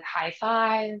comfortable with high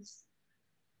fives,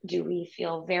 Do we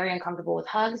feel very uncomfortable with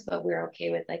hugs, but we're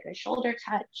okay with like a shoulder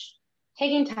touch?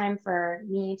 Taking time for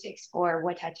me to explore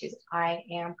what touches I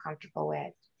am comfortable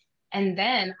with. And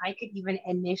then I could even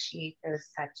initiate those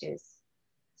touches.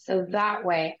 So that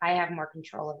way I have more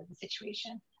control over the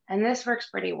situation. And this works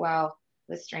pretty well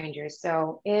with strangers.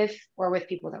 So if we're with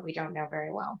people that we don't know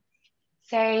very well,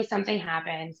 say something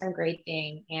happened, some great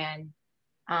thing, and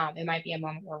it might be a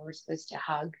moment where we're supposed to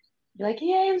hug, be like,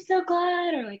 "Yay, I'm so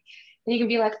glad," or like, then you can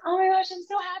be like, "Oh my gosh, I'm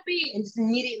so happy," and just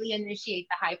immediately initiate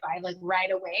the high five, like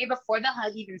right away before the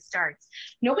hug even starts.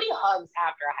 Nobody hugs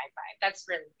after a high five. That's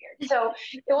really weird. So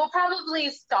it will probably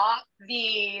stop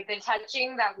the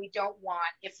touching that we don't want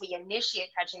if we initiate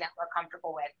touching that we're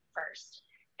comfortable with first.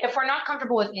 If we're not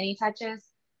comfortable with any touches,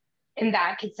 and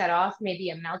that could set off maybe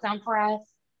a meltdown for us,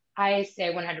 I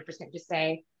say 100% just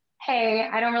say, "Hey,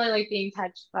 I don't really like being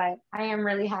touched, but I am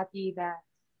really happy that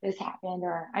this happened,"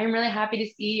 or "I'm really happy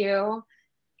to see you."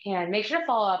 And make sure to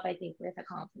follow up, I think, with a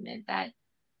compliment that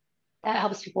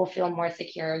helps people feel more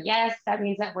secure. Yes, that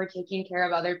means that we're taking care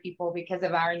of other people because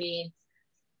of our needs.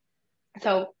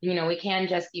 So, we can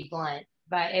just be blunt,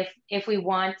 but if we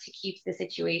want to keep the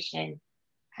situation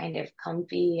kind of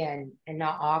comfy and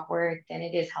not awkward, then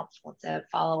it is helpful to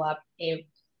follow up a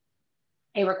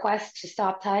request to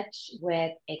stop touch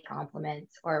with a compliment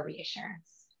or a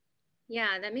reassurance.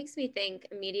 Yeah, that makes me think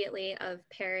immediately of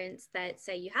parents that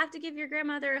say you have to give your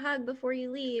grandmother a hug before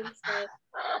you leave. So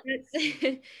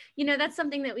that's that's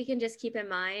something that we can just keep in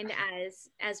mind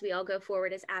as we all go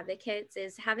forward as advocates,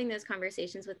 is having those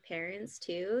conversations with parents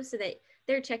too, so that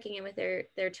they're checking in with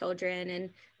their children, and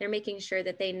they're making sure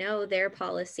that they know their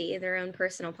policy, their own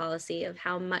personal policy of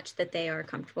how much that they are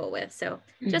comfortable with. So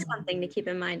just one thing to keep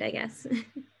in mind, I guess.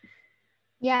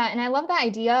 Yeah, and I love the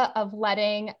idea of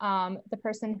letting the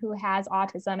person who has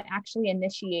autism actually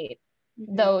initiate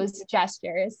those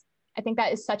gestures. I think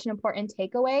that is such an important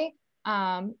takeaway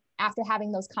after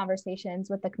having those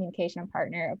conversations with the communication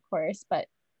partner, of course, but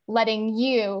letting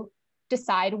you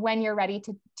decide when you're ready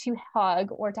to hug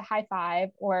or to high five,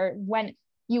 or when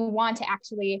you want to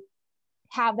actually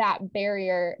have that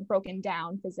barrier broken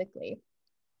down physically.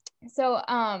 So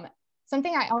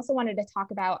something I also wanted to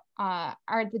talk about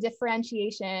are the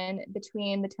differentiation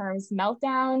between the terms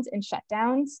meltdowns and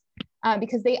shutdowns,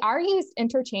 because they are used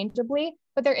interchangeably,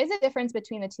 but there is a difference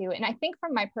between the two. And I think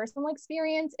from my personal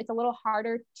experience, it's a little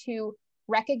harder to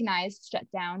recognize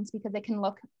shutdowns because they can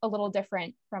look a little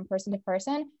different from person to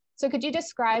person. So could you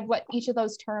describe what each of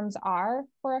those terms are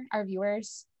for our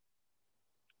viewers?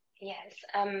 Yes,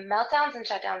 meltdowns and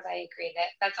shutdowns, I agree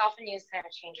that's often used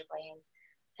interchangeably.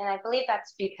 And I believe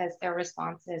that's because they're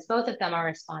responses, both of them are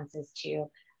responses to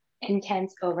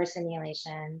intense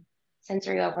overstimulation,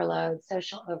 sensory overload,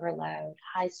 social overload,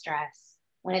 high stress.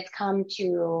 When it's come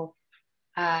to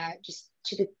just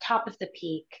to the top of the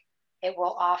peak, it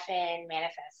will often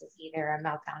manifest as either a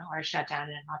meltdown or a shutdown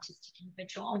in an autistic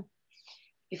individual.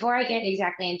 Before I get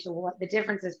exactly into what the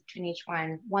differences between each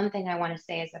one thing I want to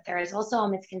say is that there is also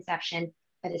a misconception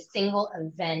that a single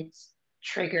event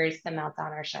triggers the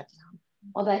meltdown or shutdown.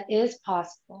 While that is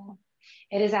possible,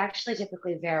 it is actually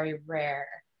typically very rare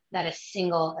that a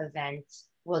single event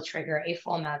will trigger a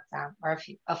full meltdown or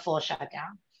a full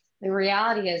shutdown. The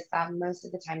reality is that most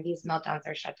of the time, these meltdowns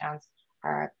or shutdowns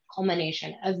are a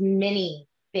culmination of many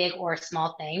big or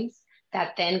small things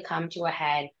that then come to a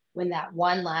head when that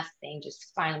one last thing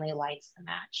just finally lights the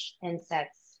match and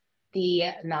sets the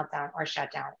meltdown or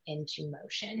shutdown into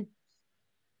motion.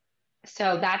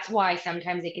 So that's why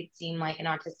sometimes it could seem like an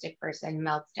autistic person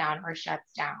melts down or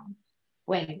shuts down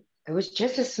when it was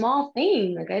just a small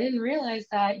thing. Like I didn't realize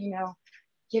that,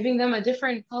 giving them a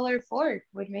different color fork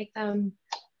would make them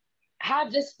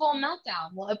have this full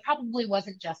meltdown. Well, it probably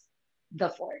wasn't just the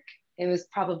fork. It was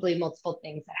probably multiple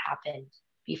things that happened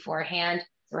beforehand,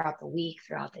 throughout the week,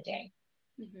 throughout the day.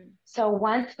 Mm-hmm. So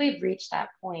once we've reached that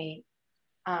point,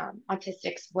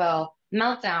 autistics will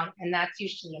melt down, and that's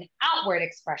usually an outward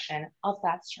expression of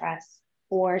that stress,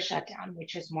 or shutdown,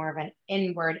 which is more of an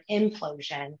inward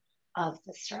implosion of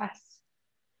the stress.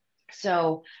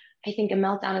 So I think a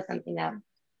meltdown is something that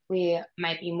we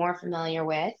might be more familiar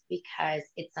with because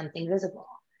it's something visible,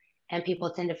 and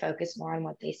people tend to focus more on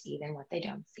what they see than what they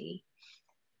don't see.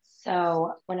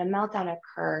 So when a meltdown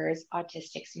occurs,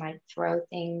 autistics might throw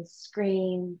things,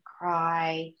 scream,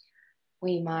 cry.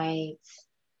 We might,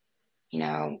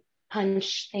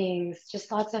 punch things,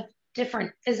 just lots of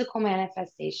different physical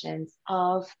manifestations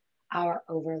of our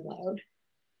overload.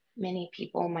 Many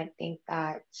people might think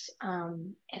that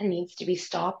it needs to be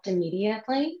stopped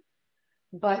immediately,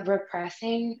 but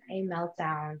repressing a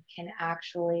meltdown can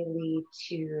actually lead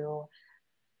to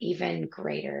even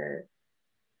greater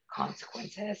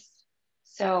consequences.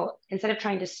 So instead of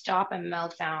trying to stop a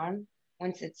meltdown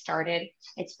once it started,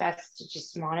 it's best to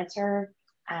just monitor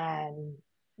and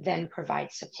then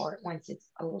provide support once it's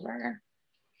over,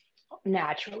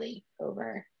 naturally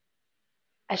over.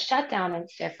 A shutdown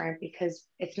is different because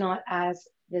it's not as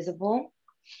visible.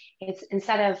 It's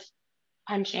instead of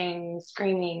punching,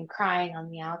 screaming, crying on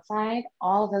the outside,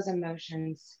 all of those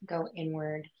emotions go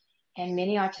inward. And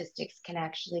many autistics can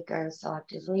actually go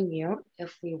selectively mute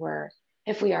if we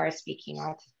are a speaking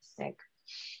autistic.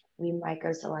 We might go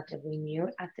selectively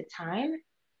mute at the time.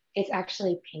 It's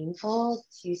actually painful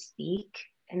to speak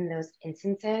in those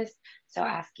instances. So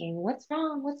asking, what's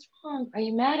wrong? What's wrong? Are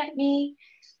you mad at me?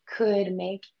 Could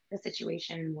make the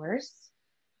situation worse.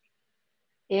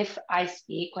 If I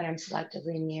speak when I'm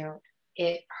selectively mute,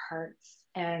 it hurts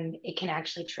and it can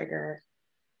actually trigger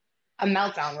a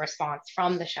meltdown response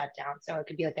from the shutdown. So it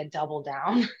could be like a double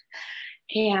down.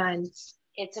 And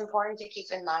it's important to keep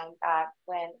in mind that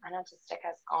when an autistic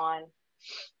has gone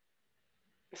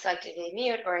selectively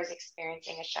mute or is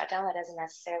experiencing a shutdown, that doesn't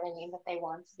necessarily mean that they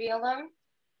want to be alone.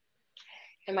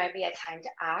 It might be a time to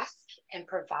ask and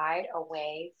provide a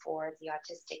way for the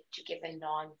autistic to give a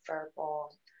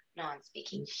non-verbal,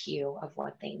 non-speaking cue of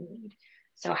what they need.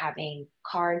 So having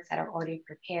cards that are already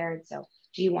prepared. So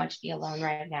do you want to be alone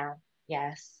right now?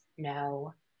 Yes,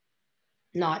 no,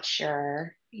 not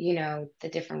sure, the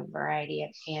different variety of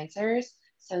answers.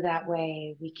 So that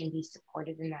way we can be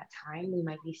supported in that time. We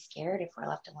might be scared if we're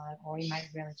left alone, or we might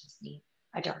really just need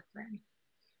a dark room.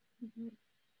 Mm-hmm.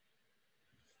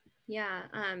 Yeah,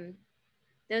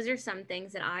 those are some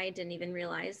things that I didn't even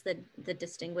realize the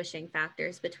distinguishing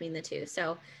factors between the two.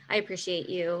 So I appreciate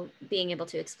you being able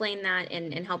to explain that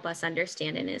and help us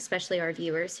understand it, and especially our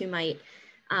viewers who might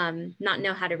not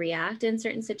know how to react in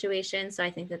certain situations. So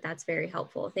I think that that's very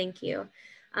helpful. Thank you.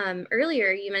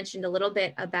 Earlier, you mentioned a little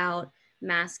bit about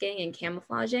masking and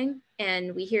camouflaging,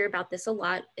 and we hear about this a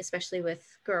lot, especially with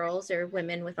girls or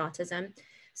women with autism.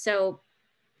 So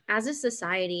as a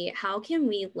society, how can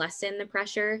we lessen the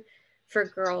pressure for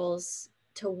girls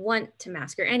to want to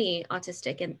mask, or any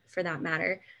autistic and for that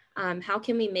matter? How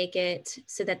can we make it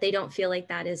so that they don't feel like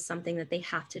that is something that they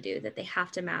have to do, that they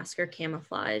have to mask or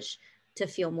camouflage to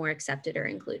feel more accepted or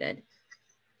included?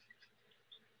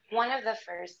 One of the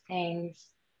first things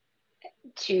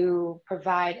to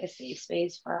provide a safe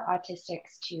space for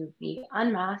autistics to be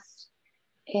unmasked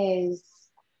is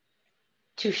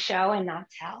to show and not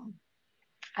tell.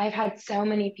 I've had so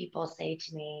many people say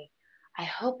to me, I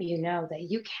hope you know that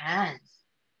you can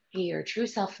be your true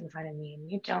self in front of me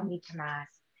and you don't need to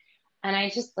mask. And I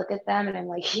just look at them and I'm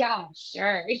like, yeah,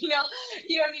 sure. You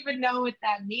don't even know what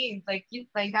that means. Like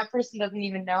that person doesn't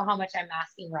even know how much I'm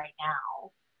masking right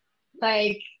now.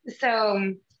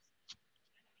 So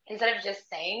instead of just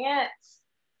saying it,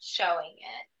 showing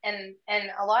it.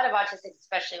 And a lot of autistics,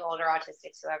 especially older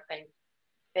autistics who have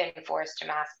been forced to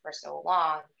mask for so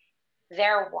long,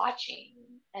 they're watching,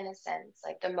 in a sense.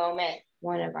 Like the moment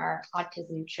one of our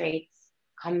autism traits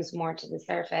comes more to the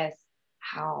surface,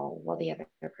 how will the other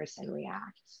person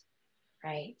react,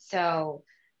 right? So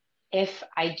if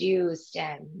I do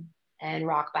stim and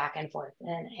rock back and forth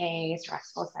in a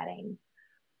stressful setting,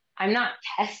 I'm not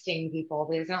testing people,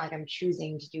 because it's not like I'm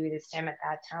choosing to do the stim at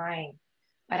that time,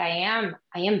 but I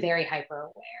am very hyper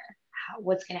aware.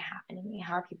 What's going to happen to me?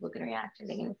 How are people going to react? Are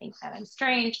they going to think that I'm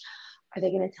strange? Are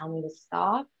they going to tell me to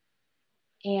stop?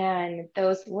 And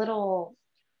those little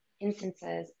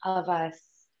instances of us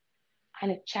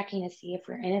kind of checking to see if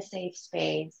we're in a safe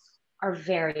space are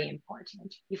very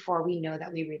important before we know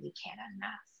that we really can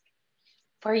unmask.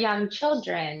 For young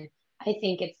children, I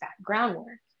think it's that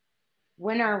groundwork.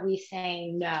 When are we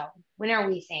saying no? When are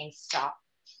we saying stop?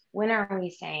 When are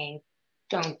we saying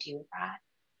don't do that?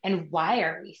 And why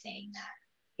are we saying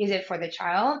that? Is it for the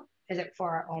child? Is it for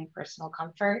our own personal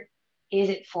comfort? Is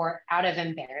it for out of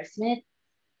embarrassment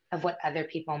of what other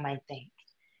people might think?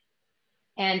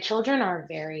 And children are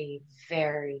very,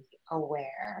 very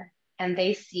aware, and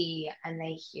they see and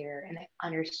they hear and they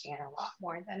understand a lot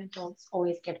more than adults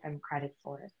always give them credit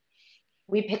for.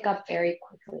 We pick up very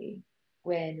quickly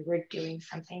when we're doing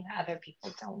something that other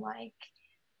people don't like,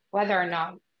 whether or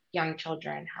not young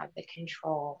children have the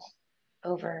control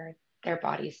over their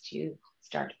bodies to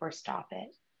start or stop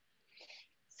it.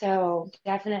 So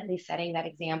definitely setting that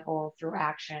example through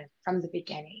action from the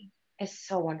beginning is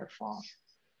so wonderful.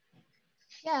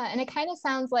 Yeah, and it kind of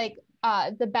sounds like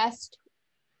the best,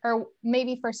 or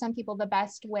maybe for some people, the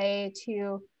best way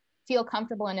to feel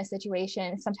comfortable in a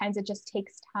situation. Sometimes it just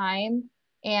takes time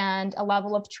and a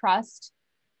level of trust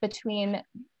between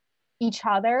each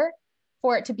other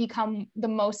for it to become the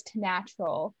most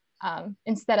natural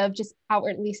instead of just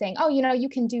outwardly saying, oh, you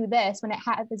can do this when it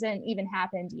hasn't even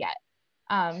happened yet.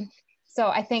 So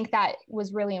I think that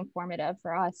was really informative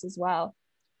for us as well.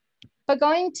 But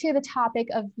going to the topic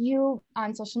of you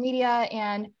on social media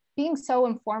and being so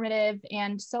informative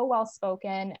and so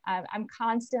well-spoken, I'm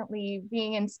constantly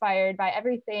being inspired by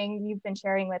everything you've been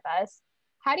sharing with us.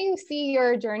 How do you see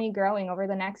your journey growing over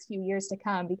the next few years to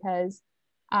come? Because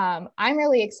I'm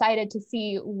really excited to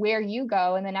see where you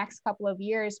go in the next couple of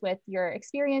years with your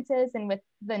experiences and with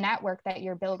the network that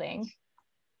you're building.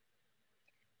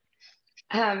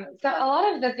 So a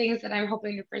lot of the things that I'm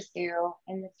hoping to pursue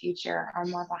in the future are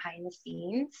more behind the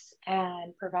scenes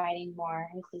and providing more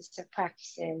inclusive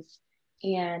practices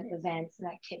and events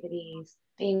and activities,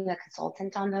 being a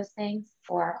consultant on those things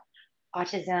for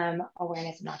autism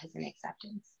awareness and autism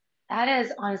acceptance. That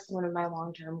is honestly one of my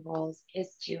long-term goals,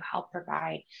 is to help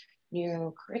provide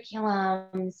new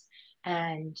curriculums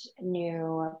and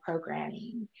new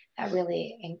programming that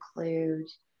really include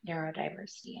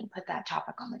neurodiversity and put that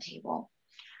topic on the table.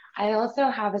 I also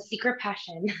have a secret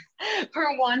passion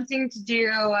for wanting to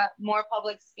do more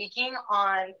public speaking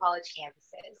on college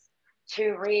campuses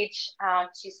to reach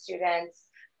out to students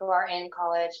who are in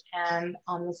college and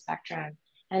on the spectrum,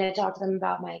 and to talk to them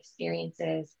about my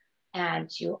experiences, and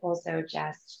to also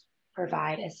just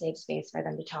provide a safe space for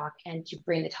them to talk and to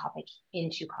bring the topic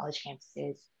into college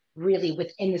campuses really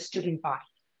within the student body.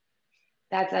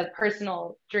 That's a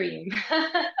personal dream.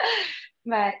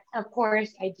 But of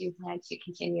course, I do plan to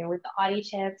continue with the Audie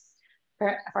tips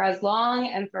for as long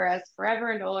and for as forever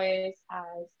and always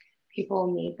as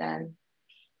people need them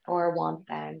or want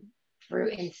them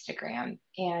through Instagram,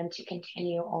 and to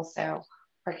continue also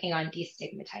working on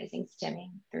destigmatizing stimming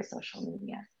through social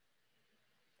media.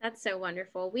 That's so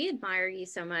wonderful. We admire you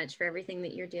so much for everything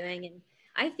that you're doing. And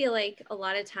I feel like a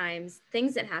lot of times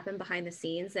things that happen behind the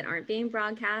scenes that aren't being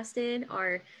broadcasted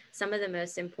are some of the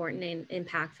most important and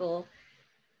impactful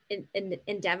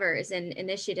endeavors and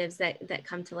initiatives that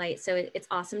come to light. So it's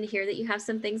awesome to hear that you have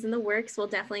some things in the works. We'll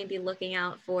definitely be looking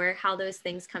out for how those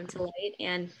things come to light.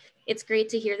 And it's great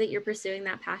to hear that you're pursuing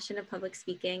that passion of public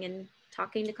speaking and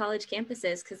talking to college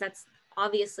campuses, because that's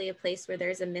obviously a place where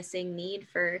there's a missing need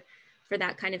for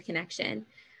that kind of connection.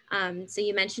 So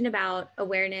you mentioned about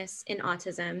awareness in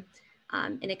autism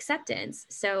and acceptance.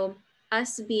 So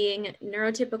us being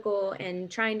neurotypical and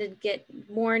trying to get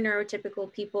more neurotypical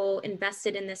people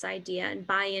invested in this idea and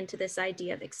buy into this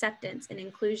idea of acceptance and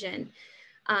inclusion,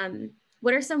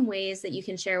 what are some ways that you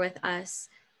can share with us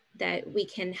that we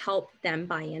can help them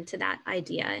buy into that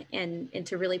idea and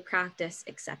to really practice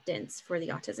acceptance for the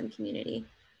autism community?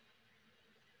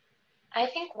 I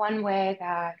think one way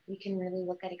that we can really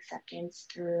look at acceptance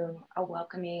through a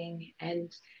welcoming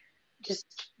and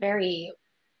just very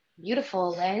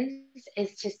beautiful lens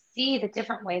is to see the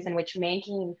different ways in which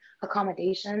making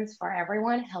accommodations for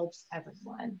everyone helps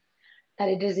everyone, that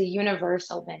it is a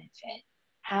universal benefit.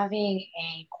 Having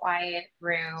a quiet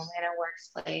room in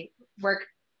a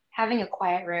having a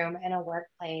quiet room in a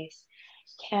workplace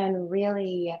can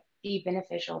really be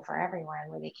beneficial for everyone,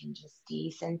 where they can just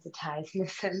desensitize in the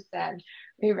sense that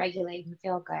re-regulate and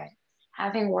feel good.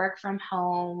 Having work from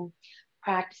home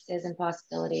practices and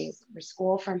possibilities, or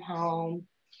school from home,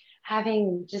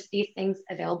 having just these things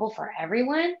available for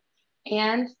everyone,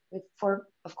 and for,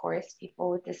 of course,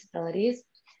 people with disabilities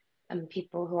and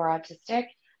people who are autistic.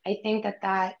 I think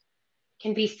that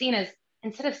can be seen as,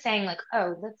 instead of saying like,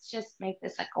 oh, let's just make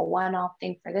this like a one-off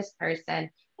thing for this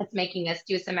person that's making us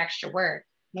do some extra work.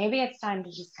 Maybe it's time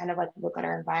to just kind of like look at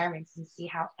our environments and see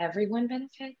how everyone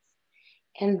benefits.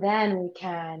 And then we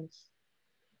can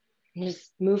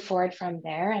just move forward from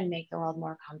there and make the world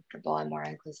more comfortable and more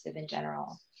inclusive in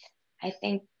general. I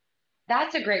think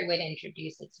that's a great way to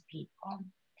introduce it to people,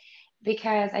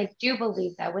 because I do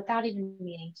believe that without even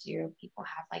meaning to, people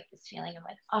have like this feeling of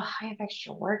like, oh, I have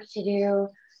extra work to do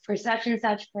for such and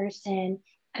such person.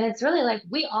 And it's really like,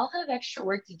 we all have extra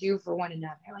work to do for one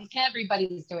another. Like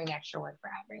everybody's doing extra work for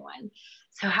everyone.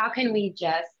 So how can we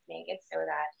just make it so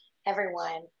that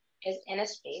everyone is in a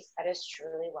space that is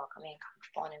truly welcoming,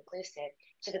 comfortable, and inclusive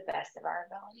to the best of our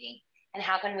ability? And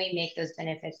how can we make those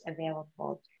benefits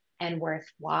available and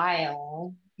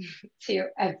worthwhile to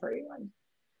everyone?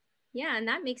 Yeah, and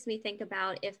that makes me think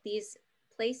about if these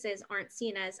places aren't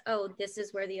seen as, oh, this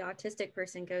is where the autistic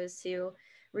person goes to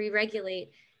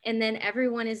re-regulate, and then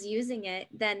everyone is using it,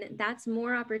 then that's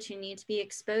more opportunity to be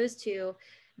exposed to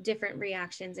different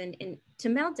reactions and to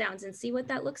meltdowns, and see what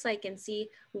that looks like and see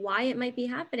why it might be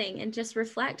happening and just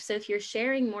reflect. So if you're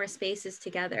sharing more spaces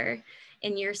together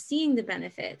and you're seeing the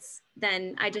benefits,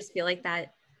 then I just feel like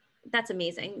that's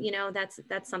amazing. You know, that's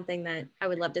something that I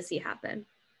would love to see happen.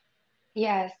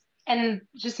 Yes. And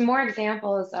just more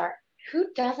examples are, who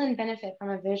doesn't benefit from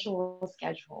a visual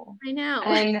schedule? I know.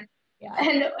 And Yeah.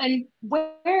 and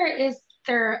where is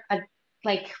there a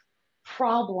like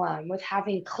problem with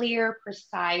having clear,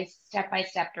 precise,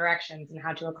 step-by-step directions in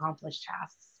how to accomplish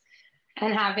tasks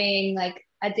and having like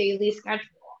a daily schedule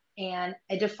and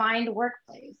a defined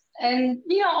workplace and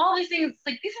all these things,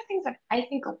 like these are things that I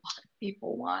think a lot of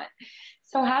people want.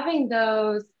 So having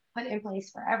those put in place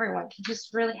for everyone can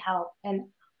just really help. And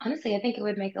honestly, I think it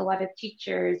would make a lot of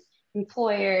teachers,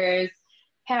 employers,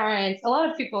 parents, a lot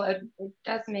of people, it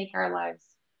does make our lives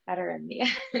better in the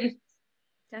end.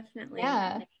 Definitely.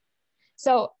 Yeah.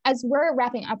 So as we're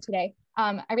wrapping up today,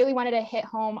 I really wanted to hit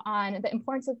home on the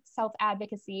importance of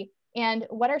self-advocacy and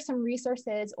what are some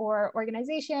resources or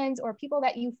organizations or people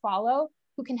that you follow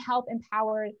who can help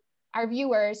empower our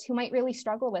viewers who might really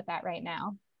struggle with that right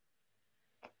now.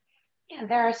 Yeah,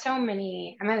 there are so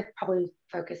many. I'm going to probably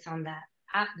focus on the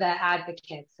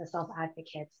advocates, the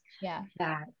self-advocates Yeah.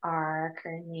 that are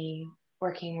currently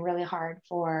working really hard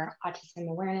for autism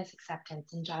awareness,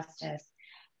 acceptance, and justice.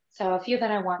 So a few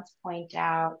that I want to point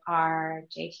out are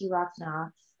JT Rocks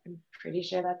Knox. I'm pretty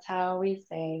sure that's how we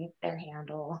say their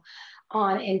handle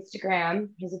on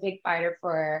Instagram. He's a big fighter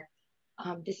for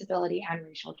disability and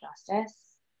racial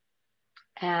justice.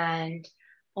 And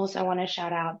also I want to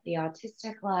shout out the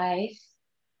Autistic Life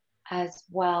as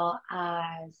well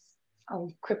as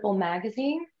Cripple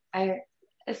Magazine.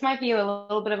 This might be a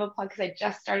little bit of a plug because I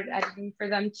just started editing for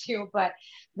them too, but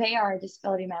they are a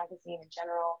disability magazine in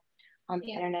general on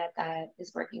the internet that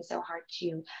is working so hard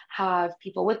to have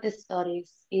people with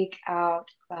disabilities speak out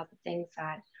about the things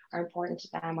that are important to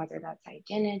them, whether that's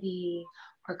identity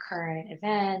or current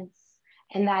events,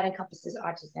 and that encompasses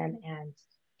autism and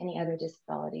any other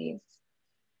disabilities.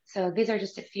 So these are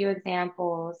just a few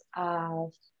examples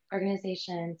of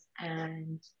organizations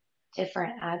and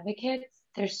different advocates.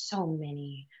 There's so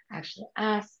many, actually.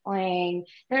 Aspling,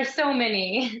 there's so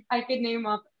many. I could name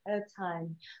up a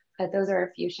ton, but those are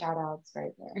a few shout outs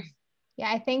right there. Yeah,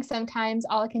 I think sometimes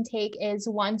all it can take is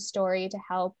one story to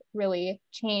help really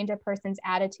change a person's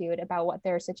attitude about what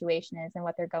their situation is and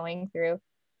what they're going through.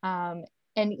 And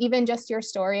even just your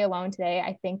story alone today,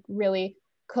 I think really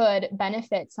could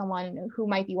benefit someone who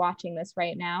might be watching this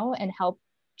right now and help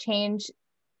change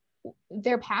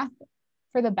their path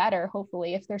for the better,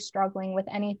 hopefully, if they're struggling with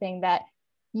anything that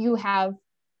you have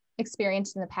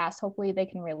experienced in the past. Hopefully they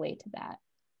can relate to that.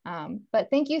 But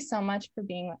thank you so much for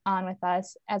being on with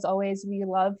us. As always, we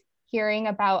love hearing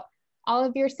about all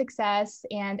of your success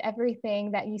and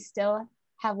everything that you still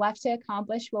have left to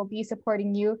accomplish. We'll be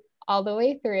supporting you all the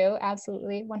way through,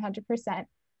 absolutely, 100%.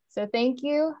 So thank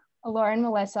you, Lauren,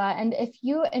 Melissa. And if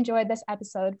you enjoyed this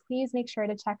episode, please make sure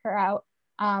to check her out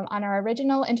on our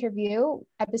original interview,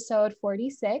 episode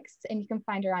 46. And you can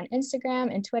find her on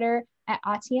Instagram and Twitter at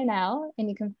AutiaNL. And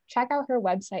you can check out her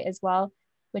website as well,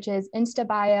 which is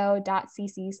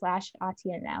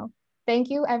instabio.cc/AutiaNL. Thank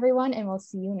you, everyone, and we'll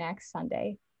see you next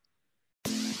Sunday.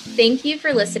 Thank you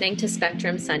for listening to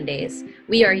Spectrum Sundays.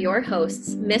 We are your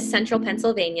hosts, Miss Central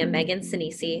Pennsylvania, Megan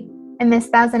Sinisi. And Miss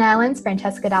Thousand Islands,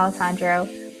 Francesca D'Alessandro.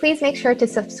 Please make sure to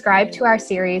subscribe to our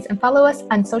series and follow us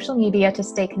on social media to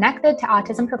stay connected to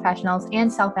autism professionals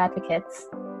and self-advocates.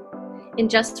 And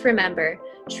just remember,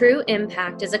 true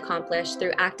impact is accomplished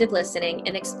through active listening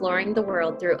and exploring the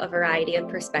world through a variety of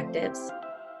perspectives.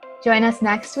 Join us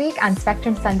next week on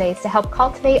Spectrum Sundays to help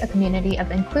cultivate a community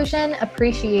of inclusion,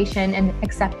 appreciation, and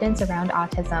acceptance around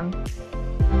autism.